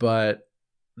 But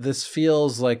this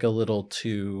feels like a little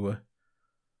too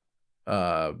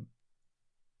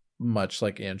much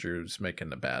like Andrew's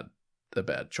making a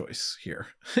bad choice here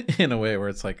in a way where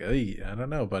it's like, hey, I don't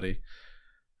know, buddy.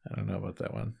 I don't know about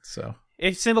that one. So,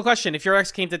 simple question. If your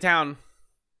ex came to town,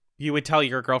 you would tell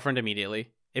your girlfriend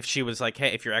immediately. If she was like,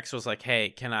 hey, if your ex was like, hey,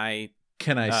 can I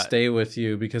stay with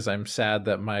you because I'm sad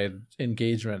that my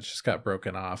engagement just got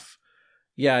broken off?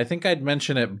 Yeah, I think I'd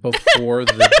mention it before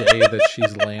the day that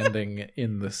she's landing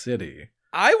in the city.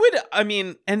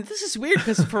 And this is weird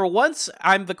because for once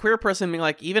I'm the queer person being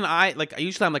like, even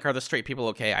usually I'm like, are the straight people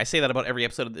okay? I say that about every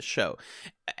episode of this show.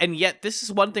 And yet this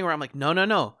is one thing where I'm like,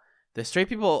 no. The straight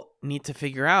people need to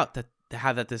figure out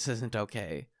that this isn't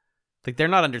okay. Like, they're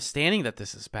not understanding that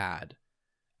this is bad.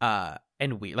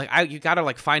 And you gotta,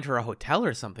 like, find her a hotel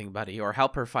or something, buddy, or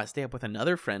help her stay up with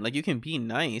another friend. Like, you can be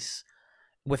nice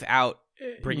without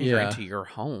bringing her into your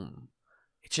home.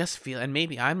 It just and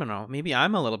maybe, I don't know, maybe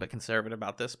I'm a little bit conservative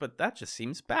about this, but that just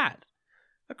seems bad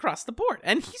across the board.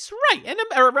 And he's right.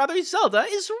 Or rather, Zelda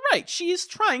is right. She is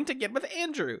trying to get with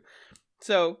Andrew.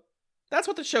 So that's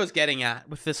what the show's getting at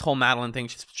with this whole Madeline thing.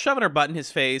 She's shoving her butt in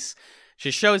his face. She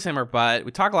shows him her butt.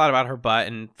 We talk a lot about her butt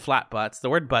and flat butts. The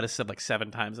word butt is said like 7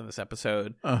 times in this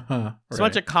episode. It's a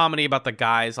bunch of comedy about the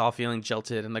guys all feeling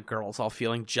jilted and the girls all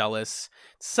feeling jealous.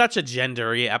 It's such a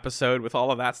gendery episode with all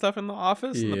of that stuff in the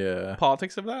office. And the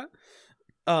politics of that.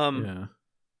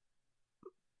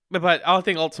 But I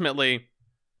think ultimately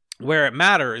where it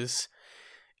matters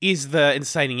is the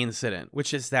inciting incident,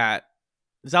 which is that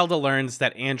Zelda learns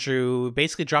that Andrew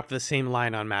basically dropped the same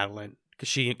line on Madeline. Because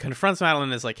she confronts Madeline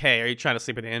and is like, hey, are you trying to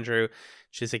sleep with Andrew?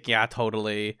 She's like, yeah,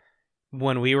 totally.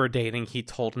 When we were dating, he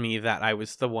told me that I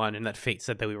was the one and that fate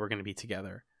said that we were going to be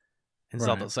together. And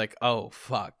Zelda's like, oh,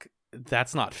 fuck.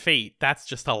 That's not fate. That's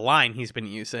just a line he's been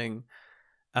using.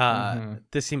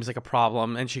 This seems like a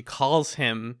problem. And she calls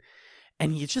him.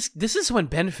 And this is when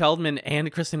Ben Feldman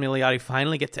and Kristen Milioti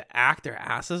finally get to act their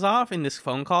asses off in this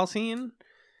phone call scene.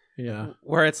 Yeah.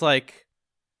 Where it's like,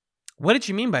 what did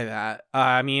you mean by that?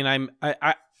 I mean,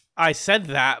 I said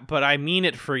that, but I mean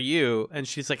it for you. And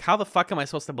she's like, how the fuck am I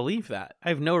supposed to believe that? I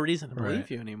have no reason to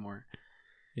believe you anymore.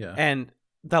 Yeah. And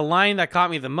the line that got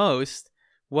me the most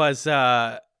was,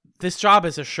 this job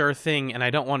is a sure thing, and I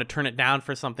don't want to turn it down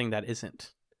for something that isn't.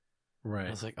 Right.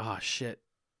 I was like, oh shit.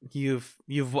 It's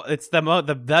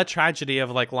the tragedy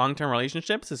of like long-term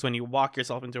relationships is when you walk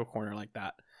yourself into a corner like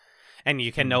that. And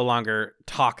you can no longer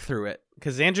talk through it.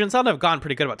 Because Andrew and Zelda have gotten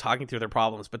pretty good about talking through their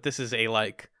problems. But this is a,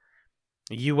 like,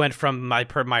 you went from my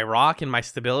rock and my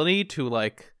stability to,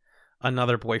 like,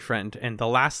 another boyfriend. And the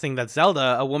last thing that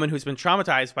Zelda, a woman who's been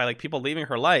traumatized by, like, people leaving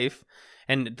her life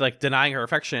and, like, denying her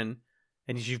affection,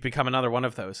 and you've become another one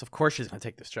of those. Of course she's going to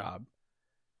take this job.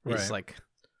 It's, like,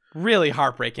 really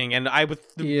heartbreaking. And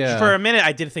for a minute,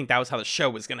 I did think that was how the show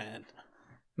was going to end.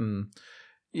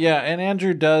 Yeah, and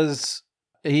Andrew does...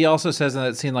 He also says in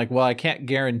that scene, like, well, I can't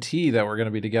guarantee that we're going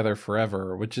to be together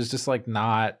forever, which is just, like,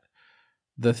 not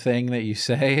the thing that you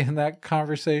say in that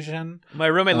conversation. My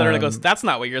roommate literally goes, that's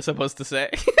not what you're supposed to say.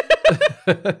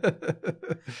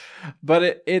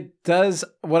 But it does...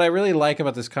 What I really like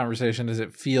about this conversation is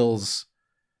it feels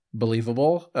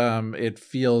believable. It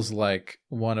feels like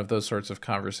one of those sorts of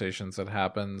conversations that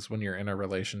happens when you're in a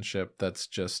relationship that's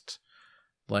just,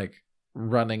 like,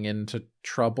 running into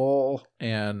trouble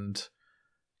and...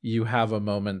 you have a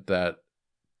moment that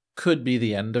could be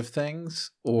the end of things,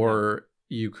 or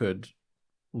you could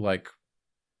like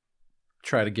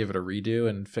try to give it a redo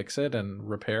and fix it and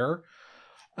repair.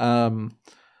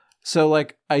 So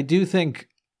like, I do think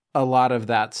a lot of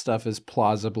that stuff is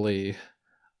plausibly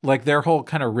like their whole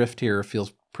kind of rift here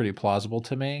feels pretty plausible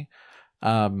to me.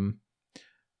 But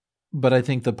I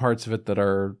think the parts of it that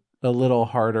are a little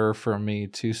harder for me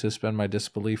to suspend my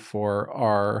disbelief for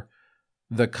are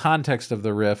the context of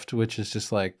the rift, which is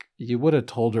just like, you would have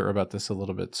told her about this a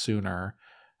little bit sooner.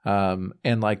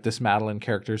 And like this Madeline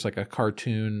character is like a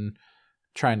cartoon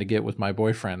trying to get with my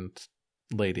boyfriend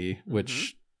lady,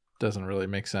 which doesn't really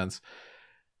make sense.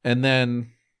 And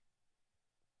then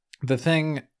the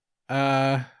thing,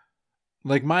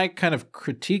 like my kind of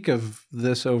critique of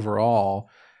this overall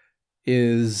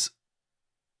is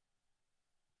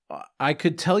I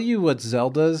could tell you what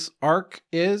Zelda's arc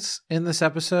is in this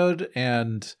episode,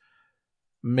 and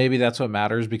maybe that's what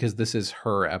matters because this is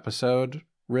her episode,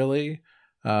 really,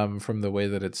 from the way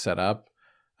that it's set up.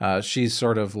 She's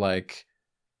sort of like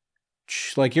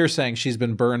you're saying, she's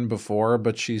been burned before,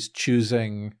 but she's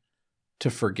choosing to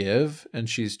forgive and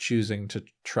she's choosing to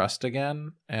trust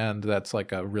again. And that's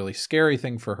like a really scary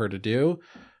thing for her to do,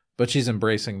 but she's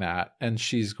embracing that and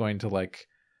she's going to like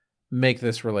make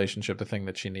this relationship the thing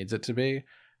that she needs it to be.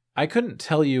 I couldn't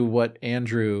tell you what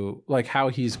Andrew, like how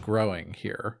he's growing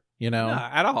here, you know? No,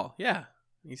 at all. Yeah,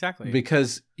 exactly.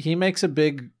 Because he makes a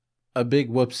big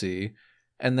whoopsie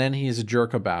and then he's a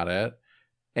jerk about it.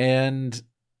 And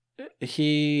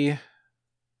he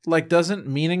like doesn't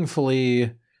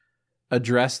meaningfully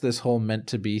address this whole meant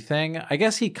to be thing. I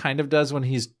guess he kind of does when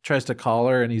he tries to call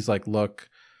her and he's like, look,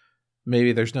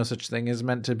 maybe there's no such thing as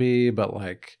meant to be, but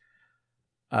like,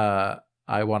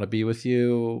 I want to be with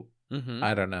you. Mm-hmm.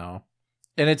 I don't know.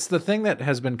 And it's the thing that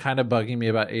has been kind of bugging me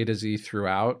about A to Z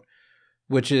throughout,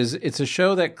 which is it's a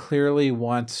show that clearly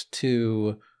wants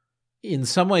to, in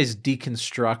some ways,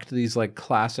 deconstruct these like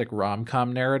classic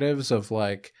rom-com narratives of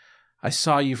like, I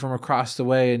saw you from across the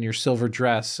way in your silver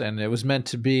dress and it was meant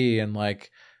to be and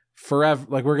like forever,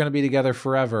 like we're going to be together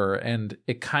forever. And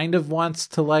it kind of wants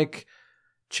to like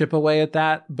chip away at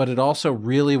that, but it also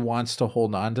really wants to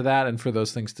hold on to that and for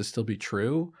those things to still be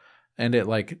true. And it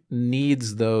like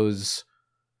needs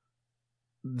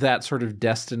that sort of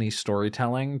destiny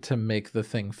storytelling to make the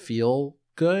thing feel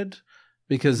good,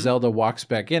 because Zelda walks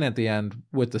back in at the end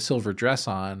with the silver dress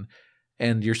on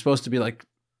and you're supposed to be like,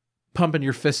 pumping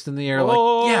your fist in the air,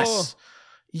 Oh. like,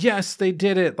 yes, they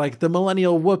did it. Like, the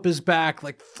millennial whoop is back.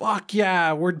 Like, fuck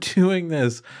yeah, we're doing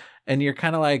this. And you're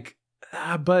kind of like,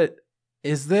 but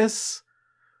is this,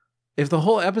 if the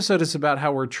whole episode is about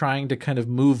how we're trying to kind of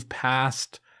move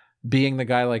past being the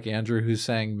guy like Andrew who's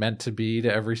saying meant to be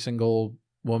to every single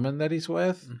woman that he's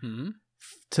with,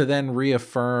 to then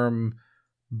reaffirm,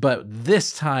 but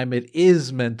this time it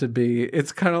is meant to be,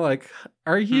 it's kind of like,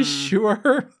 are you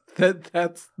sure that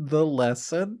that's the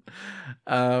lesson?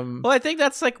 Well, I think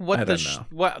that's like what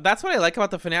that's what I like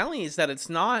about the finale, is that it's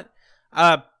not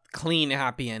a clean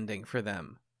happy ending for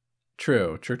them.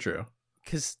 True.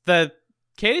 Because the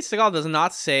Katie Sagal does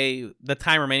not say the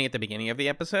time remaining at the beginning of the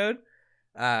episode.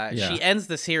 She ends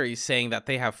the series saying that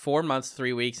they have 4 months,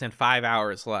 3 weeks, and 5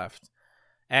 hours left.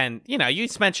 And, you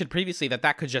mentioned previously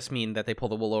that could just mean that they pull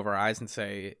the wool over our eyes and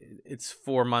say it's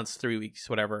 4 months, 3 weeks,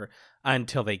 whatever,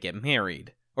 until they get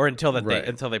married or until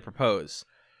they propose.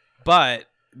 But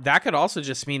that could also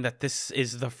just mean that this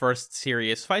is the first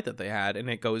serious fight that they had, and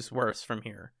it goes worse from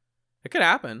here. It could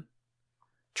happen.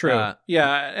 True.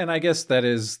 Yeah, and I guess that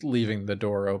is leaving the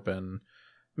door open.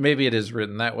 Maybe it is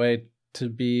written that way to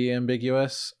be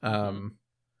ambiguous.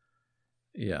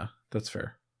 Yeah, that's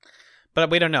fair. But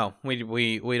we don't know.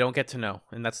 We don't get to know,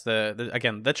 and that's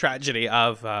the tragedy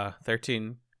of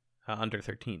 13 under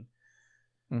 13.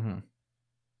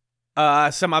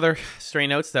 Some other stray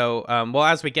notes, though. Well,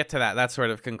 as we get to that sort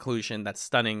of conclusion, that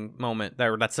stunning moment,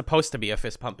 that's supposed to be a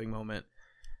fist pumping moment.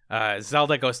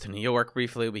 Zelda goes to New York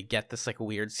briefly. We get this like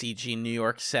weird CG New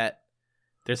York set.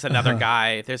 There's another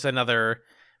guy. There's another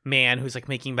man who's like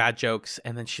making bad jokes,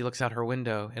 and then she looks out her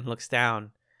window and looks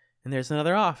down, and there's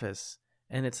another office,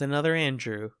 and it's another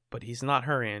Andrew, but he's not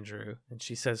her Andrew. And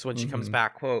she says when she comes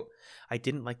back, quote, "I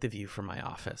didn't like the view from my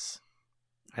office,"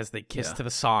 as they kiss to the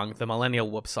song, the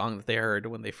Millennial Whoop song that they heard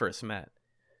when they first met.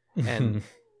 And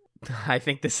I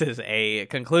think this is a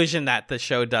conclusion that the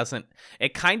show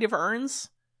it kind of earns,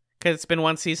 because it's been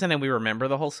one season and we remember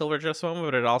the whole Silver Dress moment,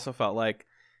 but it also felt like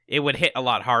it would hit a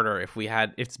lot harder if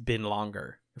it's been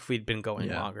longer, if we'd been going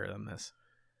longer than this.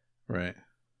 Right.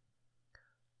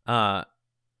 I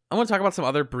want to talk about some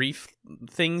other brief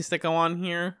things that go on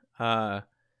here.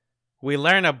 We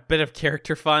learn a bit of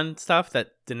character fun stuff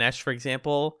that Dinesh, for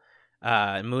example,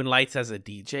 moonlights as a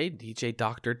DJ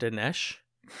Dr. Dinesh,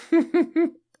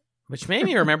 which made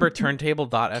me remember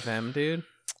Turntable.fm, dude.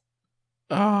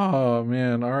 Oh,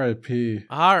 man, R.I.P.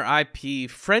 R.I.P.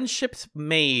 Friendships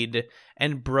made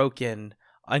and broken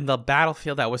on the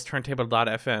battlefield that was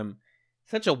Turntable.fm.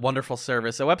 Such a wonderful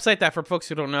service. A website that, for folks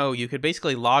who don't know, you could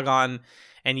basically log on,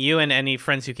 and you and any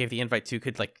friends who gave the invite to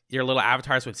could, like, your little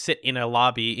avatars would sit in a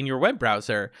lobby in your web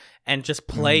browser and just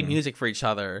play music for each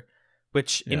other,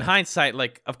 which in hindsight,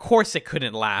 like, of course it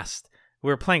couldn't last. We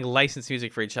were playing licensed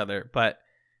music for each other, but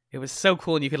it was so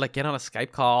cool, and you could like get on a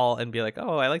Skype call and be like,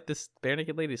 "Oh, I like this Bare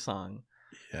Naked Ladies song."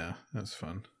 Yeah, that's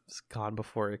fun. It's gone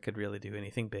before it could really do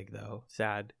anything big, though.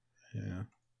 Sad. Yeah.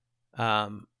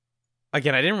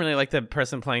 Again, I didn't really like the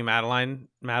person playing Madeline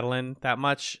that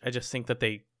much. I just think that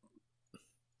they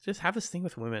just have this thing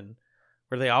with women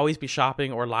where they always be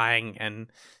shopping or lying, and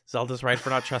Zelda's right for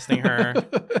not trusting her.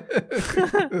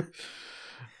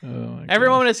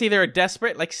 Everyone is either a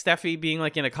desperate, like Steffi being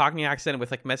like in a Cockney accent with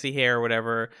like messy hair or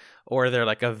whatever, or they're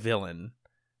like a villain.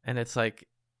 And it's like,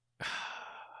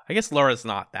 I guess Laura's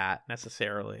not that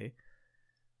necessarily.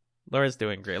 Laura's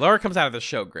doing great. Laura comes out of the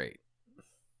show great.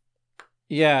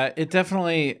 Yeah, it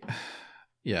definitely,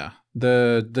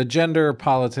 the gender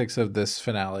politics of this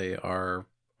finale are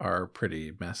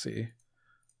pretty messy,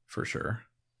 for sure.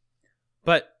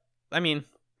 But I mean,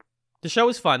 the show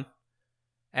is fun.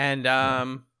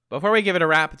 And before we give it a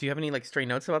wrap, do you have any like stray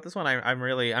notes about this one? I'm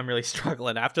really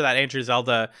struggling. After that Andrew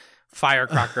Zelda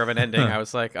firecracker of an ending, I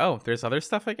was like, oh, there's other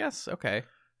stuff, I guess. Okay,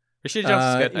 we should jump.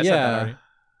 I said that already.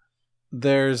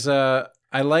 There's I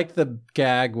like the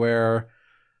gag where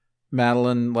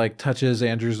Madeline like touches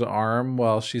Andrew's arm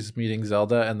while she's meeting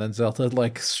Zelda, and then Zelda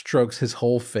like strokes his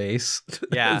whole face.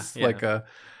 Like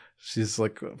she's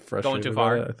like frustrated. Going too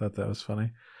far. I thought that was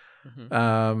funny.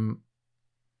 Mm-hmm.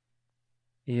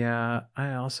 Yeah,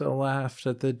 I also laughed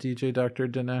at the DJ Dr.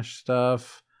 Dinesh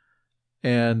stuff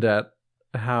and at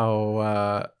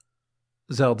how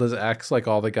Zelda's ex, like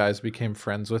all the guys became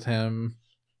friends with him.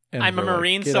 And I'm a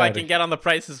Marine, so I can get on The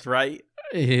Price is Right.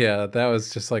 Yeah, that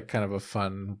was just like kind of a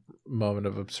fun moment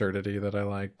of absurdity that I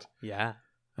liked. Yeah.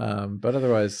 But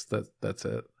otherwise, that's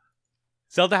it.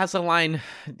 Zelda has a line,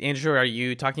 Andrew, are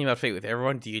you talking about fate with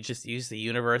everyone? Do you just use the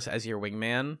universe as your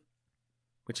wingman?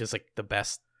 Which is like the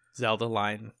best Zelda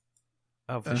line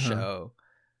of the show.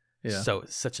 Yeah. So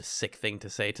it's such a sick thing to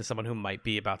say to someone who might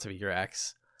be about to be your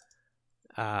ex.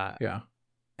 Yeah.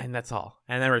 And that's all.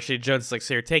 And then Rashida Jones is like,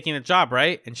 so you're taking the job,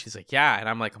 right? And she's like, yeah. And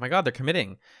I'm like, oh my God, they're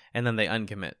committing. And then they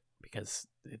uncommit because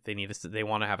they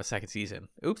want to have a second season.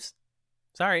 Oops.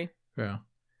 Sorry. Yeah.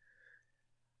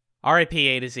 R.I.P.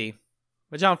 A to Z.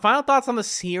 But John, final thoughts on the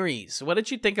series. What did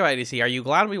you think about A to Z? Are you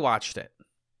glad we watched it?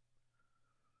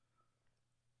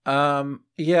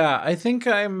 Yeah, I think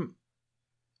I'm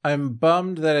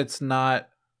bummed that it's not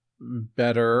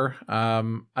better.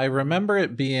 I remember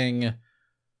it being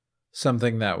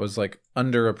something that was like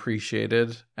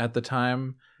underappreciated at the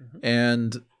time. Mm-hmm.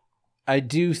 And I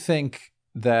do think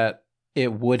that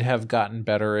it would have gotten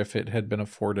better if it had been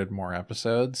afforded more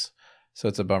episodes. So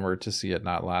it's a bummer to see it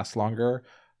not last longer,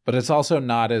 but it's also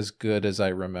not as good as I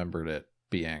remembered it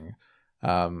being.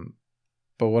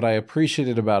 But what I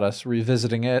appreciated about us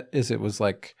revisiting it is it was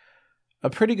like a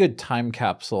pretty good time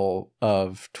capsule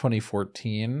of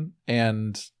 2014,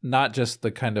 and not just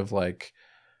the kind of like,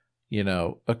 you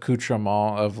know,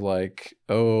 accoutrement of like,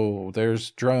 oh,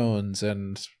 there's drones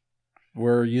and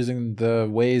we're using the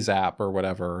Waze app or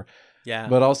whatever. Yeah.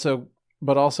 But also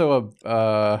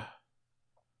a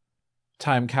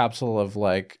time capsule of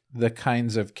like the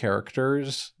kinds of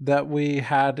characters that we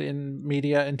had in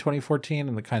media in 2014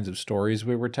 and the kinds of stories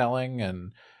we were telling.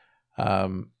 And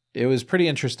it was pretty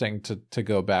interesting to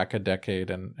go back a decade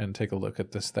and take a look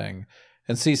at this thing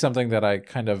and see something that I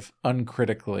kind of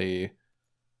uncritically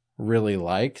really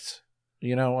liked,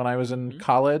 you know, when I was in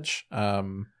college,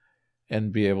 and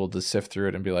be able to sift through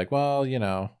it and be like, well, you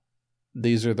know,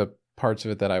 these are the parts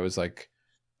of it that I was like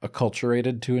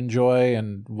acculturated to enjoy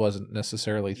and wasn't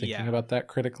necessarily thinking about that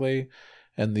critically.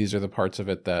 And these are the parts of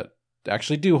it that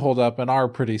actually do hold up and are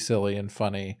pretty silly and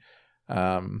funny.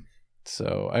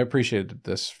 So I appreciated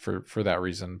this for that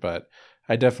reason, but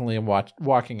I definitely am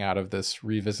walking out of this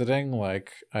revisiting.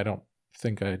 Like, I don't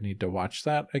think I need to watch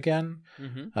that again,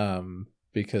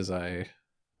 because I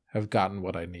have gotten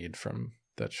what I need from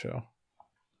that show.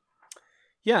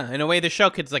 Yeah, in a way, the show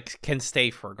can stay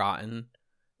forgotten.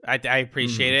 I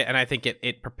appreciate it, and I think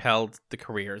it propelled the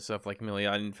careers of like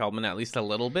Amelia and Feldman at least a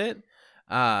little bit.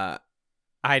 I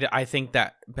think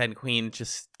that Ben Queen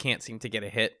just can't seem to get a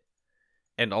hit,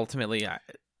 and ultimately,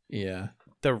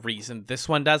 the reason this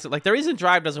one doesn't, like the reason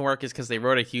Drive doesn't work is because they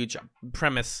wrote a huge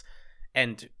premise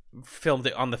and filmed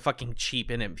it on the fucking cheap,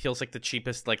 and it feels like the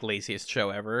cheapest, like laziest show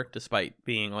ever, despite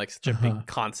being like such a big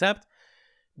concept.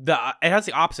 It has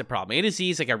the opposite problem. A to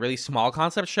Z is like a really small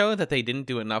concept show that they didn't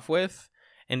do enough with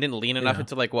and didn't lean enough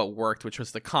into like what worked, which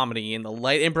was the comedy and the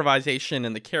light improvisation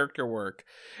and the character work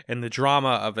and the drama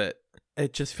of it.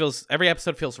 It just feels, every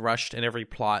episode feels rushed, and every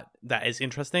plot that is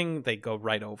interesting they go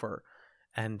right over.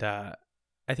 And I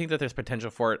think that there's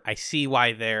potential for it. I see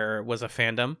why there was a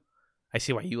fandom. I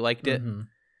see why you liked it. And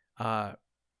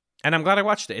I'm glad I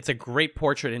watched it. It's a great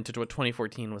portrait into what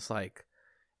 2014 was like.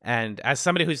 And as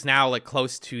somebody who's now like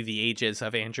close to the ages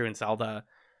of Andrew and Zelda,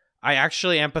 I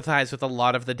actually empathize with a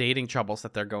lot of the dating troubles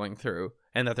that they're going through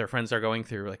and that their friends are going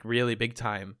through, like really big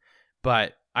time.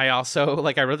 But I also,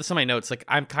 like, I wrote this in my notes, like,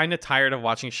 I'm kind of tired of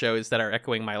watching shows that are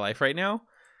echoing my life right now,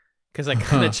 because I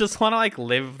kind of just want to like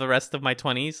live the rest of my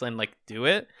 20s and like do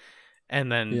it,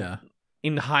 and then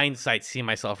in hindsight see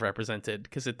myself represented,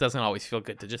 because it doesn't always feel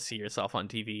good to just see yourself on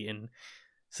TV in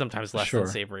sometimes less than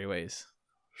savory ways.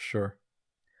 Sure.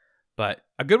 But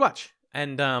a good watch,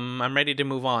 and I'm ready to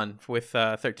move on with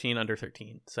 13 Under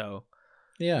 13. So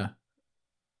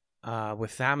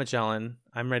with that, Magellan,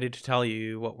 I'm ready to tell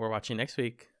you what we're watching next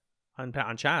week on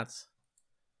Chats.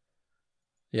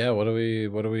 Yeah, what are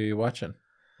we watching?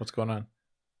 What's going on?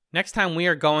 Next time we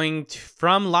are going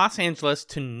from Los Angeles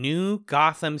to New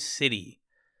Gotham City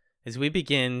as we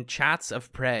begin Chats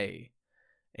of Prey,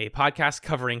 a podcast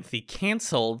covering the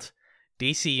canceled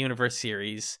DC Universe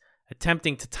series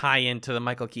attempting to tie into the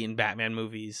Michael Keaton Batman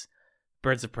movies,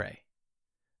 Birds of Prey.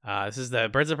 This is the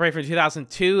Birds of Prey from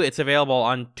 2002. It's available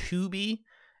on Tubi,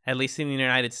 at least in the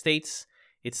United States.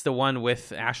 It's the one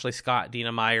with Ashley Scott,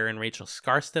 Dina Meyer, and Rachel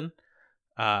Skarsten.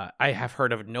 I have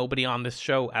heard of nobody on this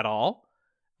show at all.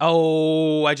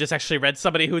 Oh, I just actually read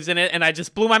somebody who's in it, and I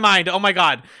just blew my mind. Oh my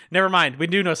god. Never mind. We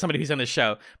do know somebody who's on this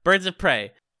show. Birds of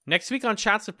Prey. Next week on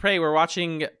Chats of Prey, we're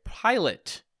watching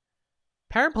Pilot.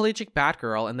 Paraplegic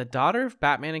Batgirl and the daughter of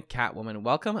Batman and Catwoman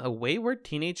welcome a wayward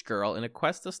teenage girl in a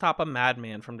quest to stop a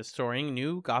madman from destroying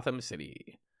New Gotham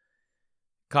City.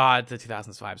 God, the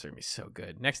 2000s vibes are going to be so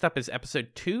good. Next up is episode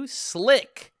 2,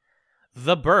 Slick.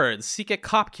 The Birds seek a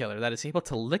cop killer that is able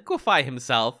to liquefy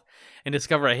himself and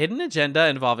discover a hidden agenda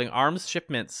involving arms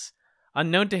shipments.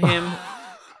 Unknown to him,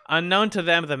 unknown to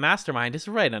them, the mastermind is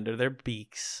right under their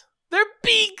beaks. Their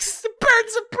beaks!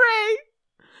 Birds of Prey.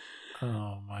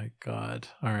 Oh my god.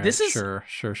 All right. This is- Sure.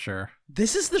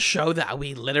 This is the show that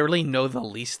we literally know the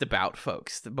least about,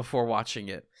 folks, before watching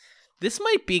it. This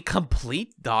might be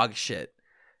complete dog shit.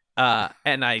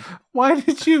 And Why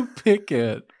did you pick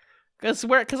it? because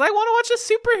I want to watch a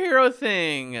superhero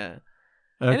thing.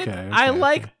 Okay.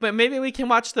 But maybe we can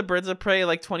watch the Birds of Prey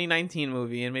 2019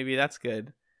 movie, and maybe that's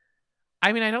good.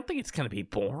 I mean, I don't think it's gonna be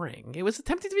boring. It was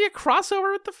attempting to be a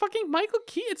crossover with the fucking Michael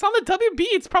Keaton. It's on the WB.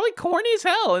 It's probably corny as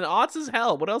hell and odds as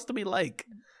hell. What else do we like?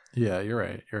 Yeah, you're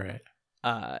right.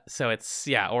 So it's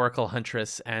Oracle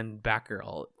Huntress and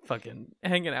Batgirl fucking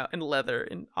hanging out in leather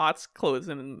and Ott's clothes,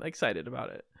 and I'm excited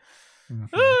about it.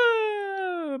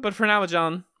 Mm-hmm. But for now,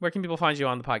 John, where can people find you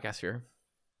on the podcast here?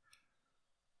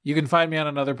 You can find me on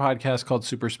another podcast called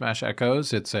Super Smash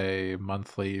Echoes. It's a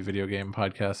monthly video game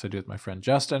podcast I do with my friend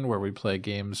Justin, where we play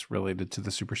games related to the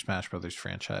Super Smash Brothers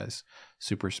franchise,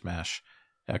 Super Smash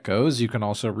Echoes. You can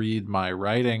also read my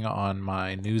writing on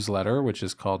my newsletter, which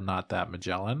is called Not That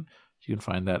Magellan. You can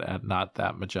find that at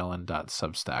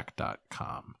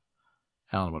notthatmagellan.substack.com.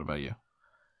 Alan, what about you?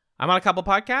 I'm on a couple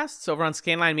podcasts over on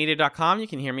scanlinemedia.com. You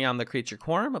can hear me on The Creature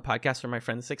Quorum, a podcast where my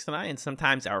friend Six and I, and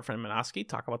sometimes our friend Minoski,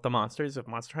 talk about the monsters of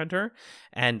Monster Hunter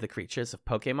and the creatures of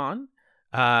Pokemon.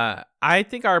 I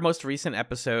think our most recent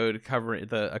episode covering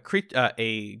a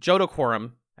Johto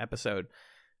Quorum episode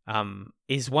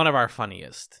is one of our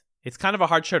funniest. It's kind of a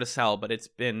hard show to sell, but it's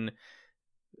been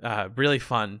really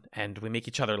fun, and we make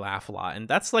each other laugh a lot. And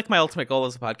that's my ultimate goal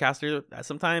as a podcaster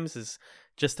sometimes, is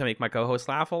just to make my co-host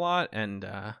laugh a lot, and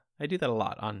I do that a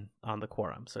lot on the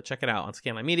Quorum. So check it out on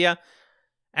Scanline Media.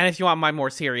 And if you want my more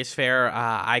serious fare,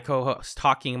 I co-host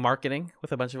Talking Marketing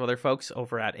with a bunch of other folks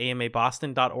over at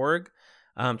amaboston.org.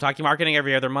 Talking Marketing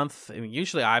every other month. I mean,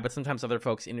 usually but sometimes other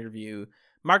folks interview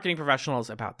marketing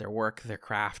professionals about their work, their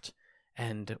craft,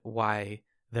 and why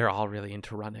they're all really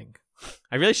into running.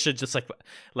 I really should just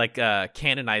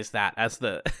canonize that as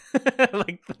the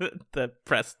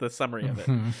the summary of it.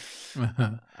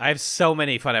 I have so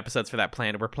many fun episodes for that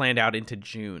planned. We're planned out into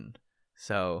June,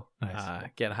 so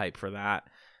nice. Get hype for that.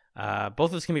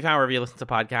 Both of us can be found wherever you listen to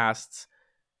podcasts.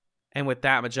 And with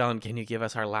that, Magellan, can you give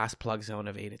us our last plug zone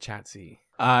of A to Chat Z?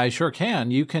 I sure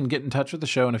can. You can get in touch with the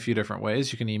show in a few different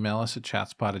ways. You can email us at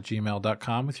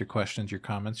chatspot@gmail.com with your questions, your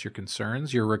comments, your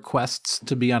concerns, your requests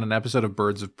to be on an episode of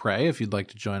Birds of Prey if you'd like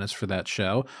to join us for that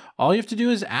show. All you have to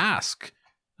do is ask,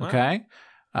 okay?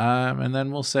 And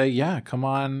then we'll say, yeah, come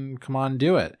on,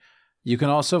 do it. You can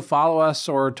also follow us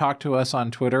or talk to us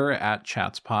on Twitter at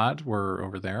ChatsPod. We're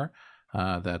over there.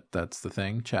 That's the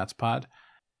thing, ChatsPod.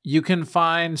 You can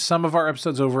find some of our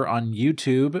episodes over on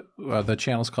YouTube. The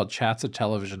channel is called Chats, a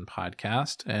Television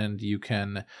Podcast. And you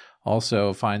can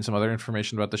also find some other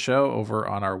information about the show over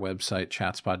on our website,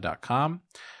 chatspod.com.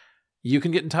 You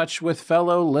can get in touch with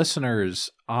fellow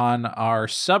listeners on our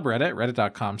subreddit,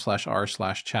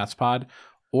 reddit.com/r/chatspod,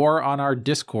 or on our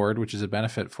Discord, which is a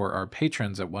benefit for our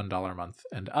patrons at $1 a month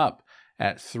and up.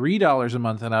 At $3 a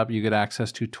month and up, you get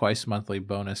access to twice monthly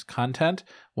bonus content.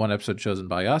 One episode chosen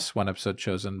by us, one episode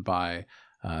chosen by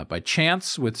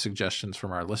chance with suggestions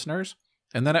from our listeners.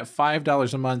 And then at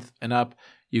 $5 a month and up,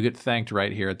 you get thanked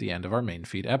right here at the end of our main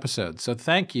feed episode. So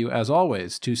thank you, as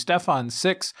always, to Stefan,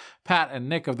 Six, Pat, and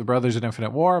Nick of the Brothers at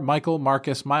Infinite War, Michael,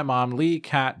 Marcus, my mom, Lee,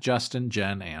 Kat, Justin,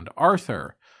 Jen, and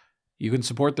Arthur. You can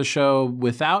support the show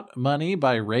without money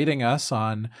by rating us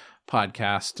on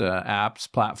podcast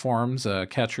apps, platforms,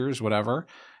 catchers, whatever.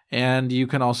 And you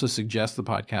can also suggest the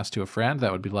podcast to a friend.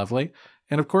 That would be lovely.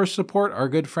 And of course, support our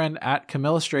good friend at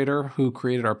Camillustrator, who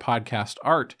created our podcast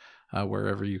art,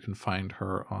 wherever you can find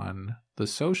her on the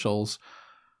socials.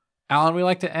 Alan, we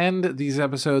like to end these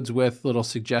episodes with little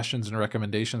suggestions and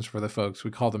recommendations for the folks.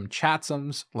 We call them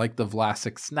chatsums, like the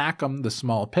Vlasic Snackum, the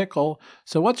small pickle.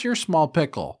 So what's your small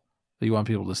pickle that you want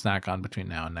people to snack on between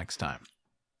now and next time?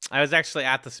 I was actually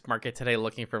at the market today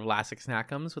looking for Vlasic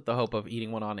Snackums with the hope of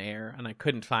eating one on air, and I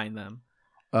couldn't find them.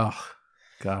 Oh,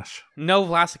 gosh. No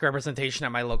Vlasic representation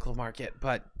at my local market,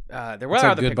 but there were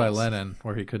other Goodbye pickles. Lenin,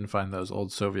 where he couldn't find those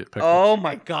old Soviet pickles. Oh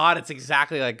my God, it's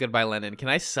exactly like Goodbye Lenin. Can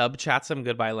I sub-chat some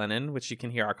Goodbye Lenin, which you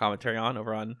can hear our commentary on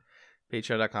over on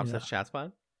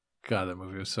patreon.com/chatspot? God, that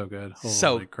movie was so good.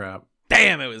 Holy crap.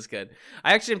 Damn, it was good.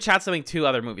 I actually am chat-summing 2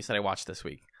 other movies that I watched this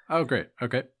week. Oh, great.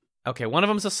 Okay, one of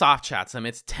them is a soft chat-sum.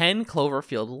 It's 10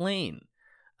 Cloverfield Lane,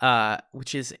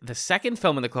 which is the second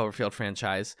film in the Cloverfield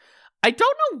franchise. I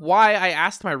don't know why I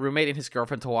asked my roommate and his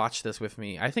girlfriend to watch this with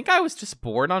me. I think I was just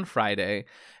bored on Friday,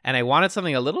 and I wanted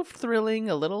something a little thrilling,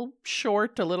 a little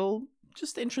short, a little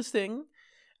just interesting,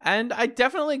 and I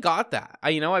definitely got that.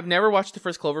 I've never watched the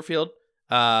first Cloverfield.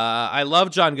 I love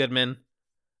John Goodman,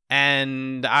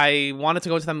 And I wanted to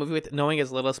go into that movie with knowing as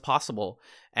little as possible.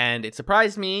 And it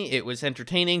surprised me. It was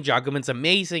entertaining. Jagum's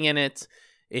amazing in it.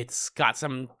 It's got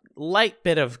some light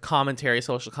bit of commentary,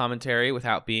 social commentary,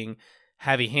 without being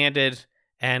heavy-handed.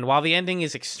 And while the ending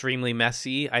is extremely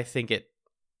messy, I think it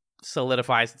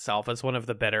solidifies itself as one of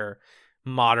the better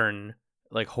modern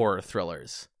like horror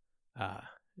thrillers.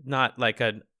 Not like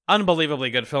an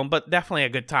unbelievably good film, but definitely a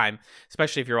good time,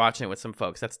 especially if you're watching it with some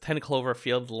folks. That's 10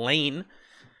 Cloverfield Lane.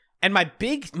 And my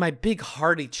big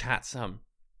hearty chatsome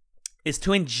is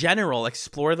to, in general,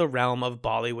 explore the realm of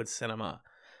Bollywood cinema.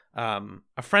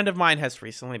 A friend of mine has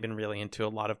recently been really into a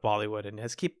lot of Bollywood and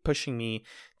has kept pushing me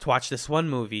to watch this one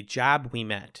movie, Jab We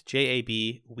Met,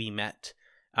 J-A-B We Met.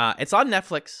 It's on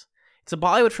Netflix. It's a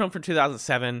Bollywood film from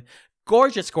 2007.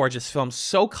 Gorgeous, gorgeous film.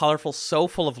 So colorful, so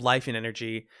full of life and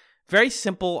energy. Very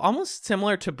simple, almost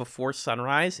similar to Before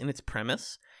Sunrise in its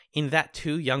premise, in that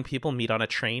two young people meet on a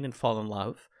train and fall in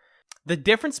love. The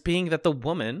difference being that the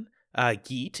woman,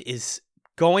 Geet, is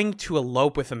going to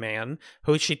elope with a man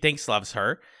who she thinks loves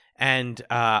her, and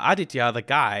Aditya, the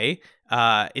guy,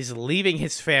 is leaving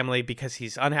his family because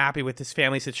he's unhappy with his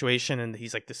family situation, and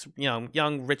he's like this,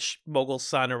 young rich mogul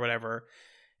son or whatever.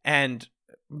 And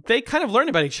they kind of learn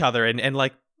about each other and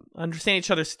like understand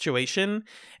each other's situation.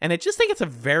 And I just think it's a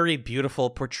very beautiful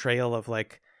portrayal of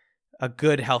like a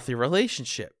good, healthy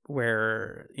relationship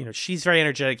where, she's very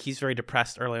energetic. He's very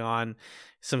depressed early on.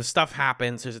 Some stuff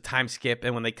happens. There's a time skip.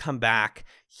 And when they come back,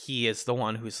 he is the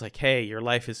one who's like, hey, your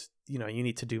life is, you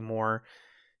need to do more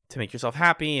to make yourself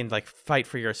happy and like fight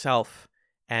for yourself.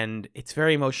 And it's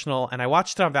very emotional. And I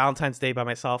watched it on Valentine's Day by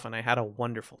myself and I had a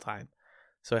wonderful time.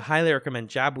 So I highly recommend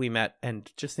Jab We Met, and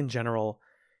just in general,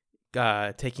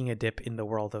 taking a dip in the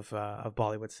world of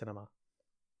Bollywood cinema.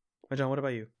 John, what about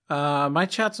you? My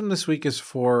chatsome this week is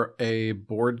for a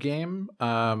board game.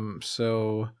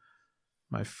 So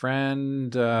my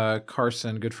friend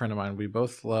Carson, good friend of mine, we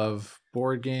both love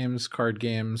board games, card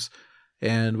games,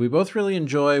 and we both really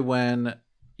enjoy when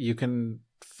you can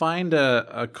find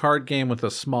a card game with a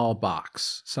small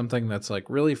box, something that's like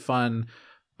really fun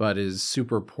but is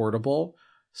super portable.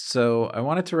 So I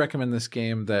wanted to recommend this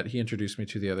game that he introduced me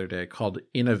to the other day called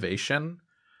Innovation.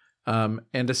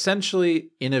 And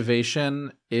essentially,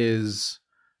 Innovation is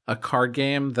a card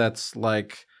game that's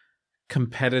like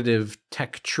competitive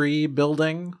tech tree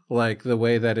building, like the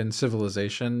way that in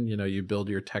Civilization, you build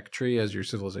your tech tree as your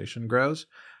civilization grows.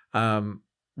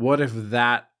 What if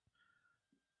that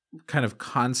kind of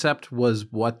concept was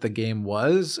what the game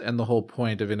was? And the whole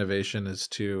point of Innovation is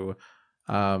to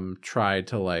try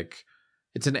to like...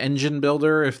 It's an engine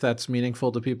builder, if that's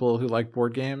meaningful to people who like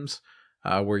board games,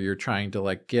 where you're trying to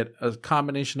like get a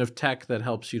combination of tech that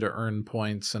helps you to earn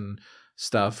points and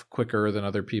stuff quicker than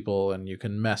other people, and you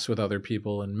can mess with other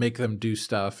people and make them do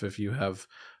stuff if you have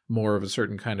more of a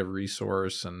certain kind of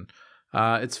resource. And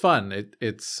it's fun.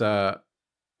 It's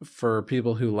for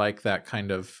people who like that kind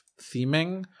of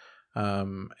theming,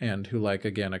 and who like,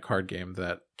 again, a card game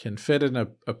that can fit in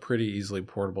a pretty easily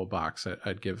portable box.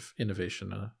 I'd give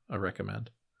Innovation a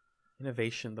recommend.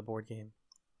 Innovation, the board game.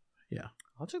 Yeah.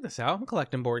 I'll check this out. I'm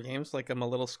collecting board games like I'm a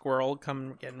little squirrel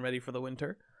getting ready for the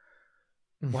winter.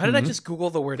 Why did I just Google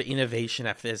the word innovation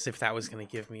if that was going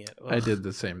to give me it? Ugh. I did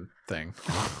the same thing.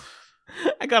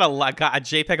 I got a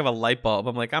JPEG of a light bulb.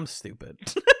 I'm like, I'm stupid.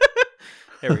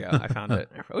 There we go. I found it.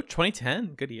 Oh,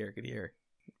 2010. Good year.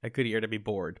 A good year to be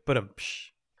bored. But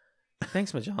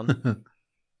thanks, Majan.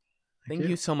 Thank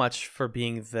you so much for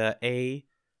being the A.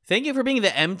 Thank you for being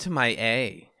the M to my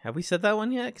A. Have we said that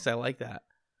one yet? Because I like that.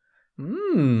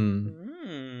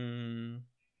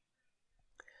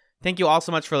 Thank you all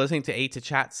so much for listening to A to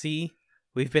Chat C.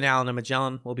 We've been Alan and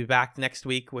Magellan. We'll be back next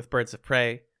week with Birds of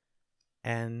Prey.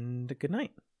 And good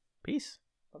night. Peace.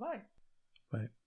 Bye-bye. Bye.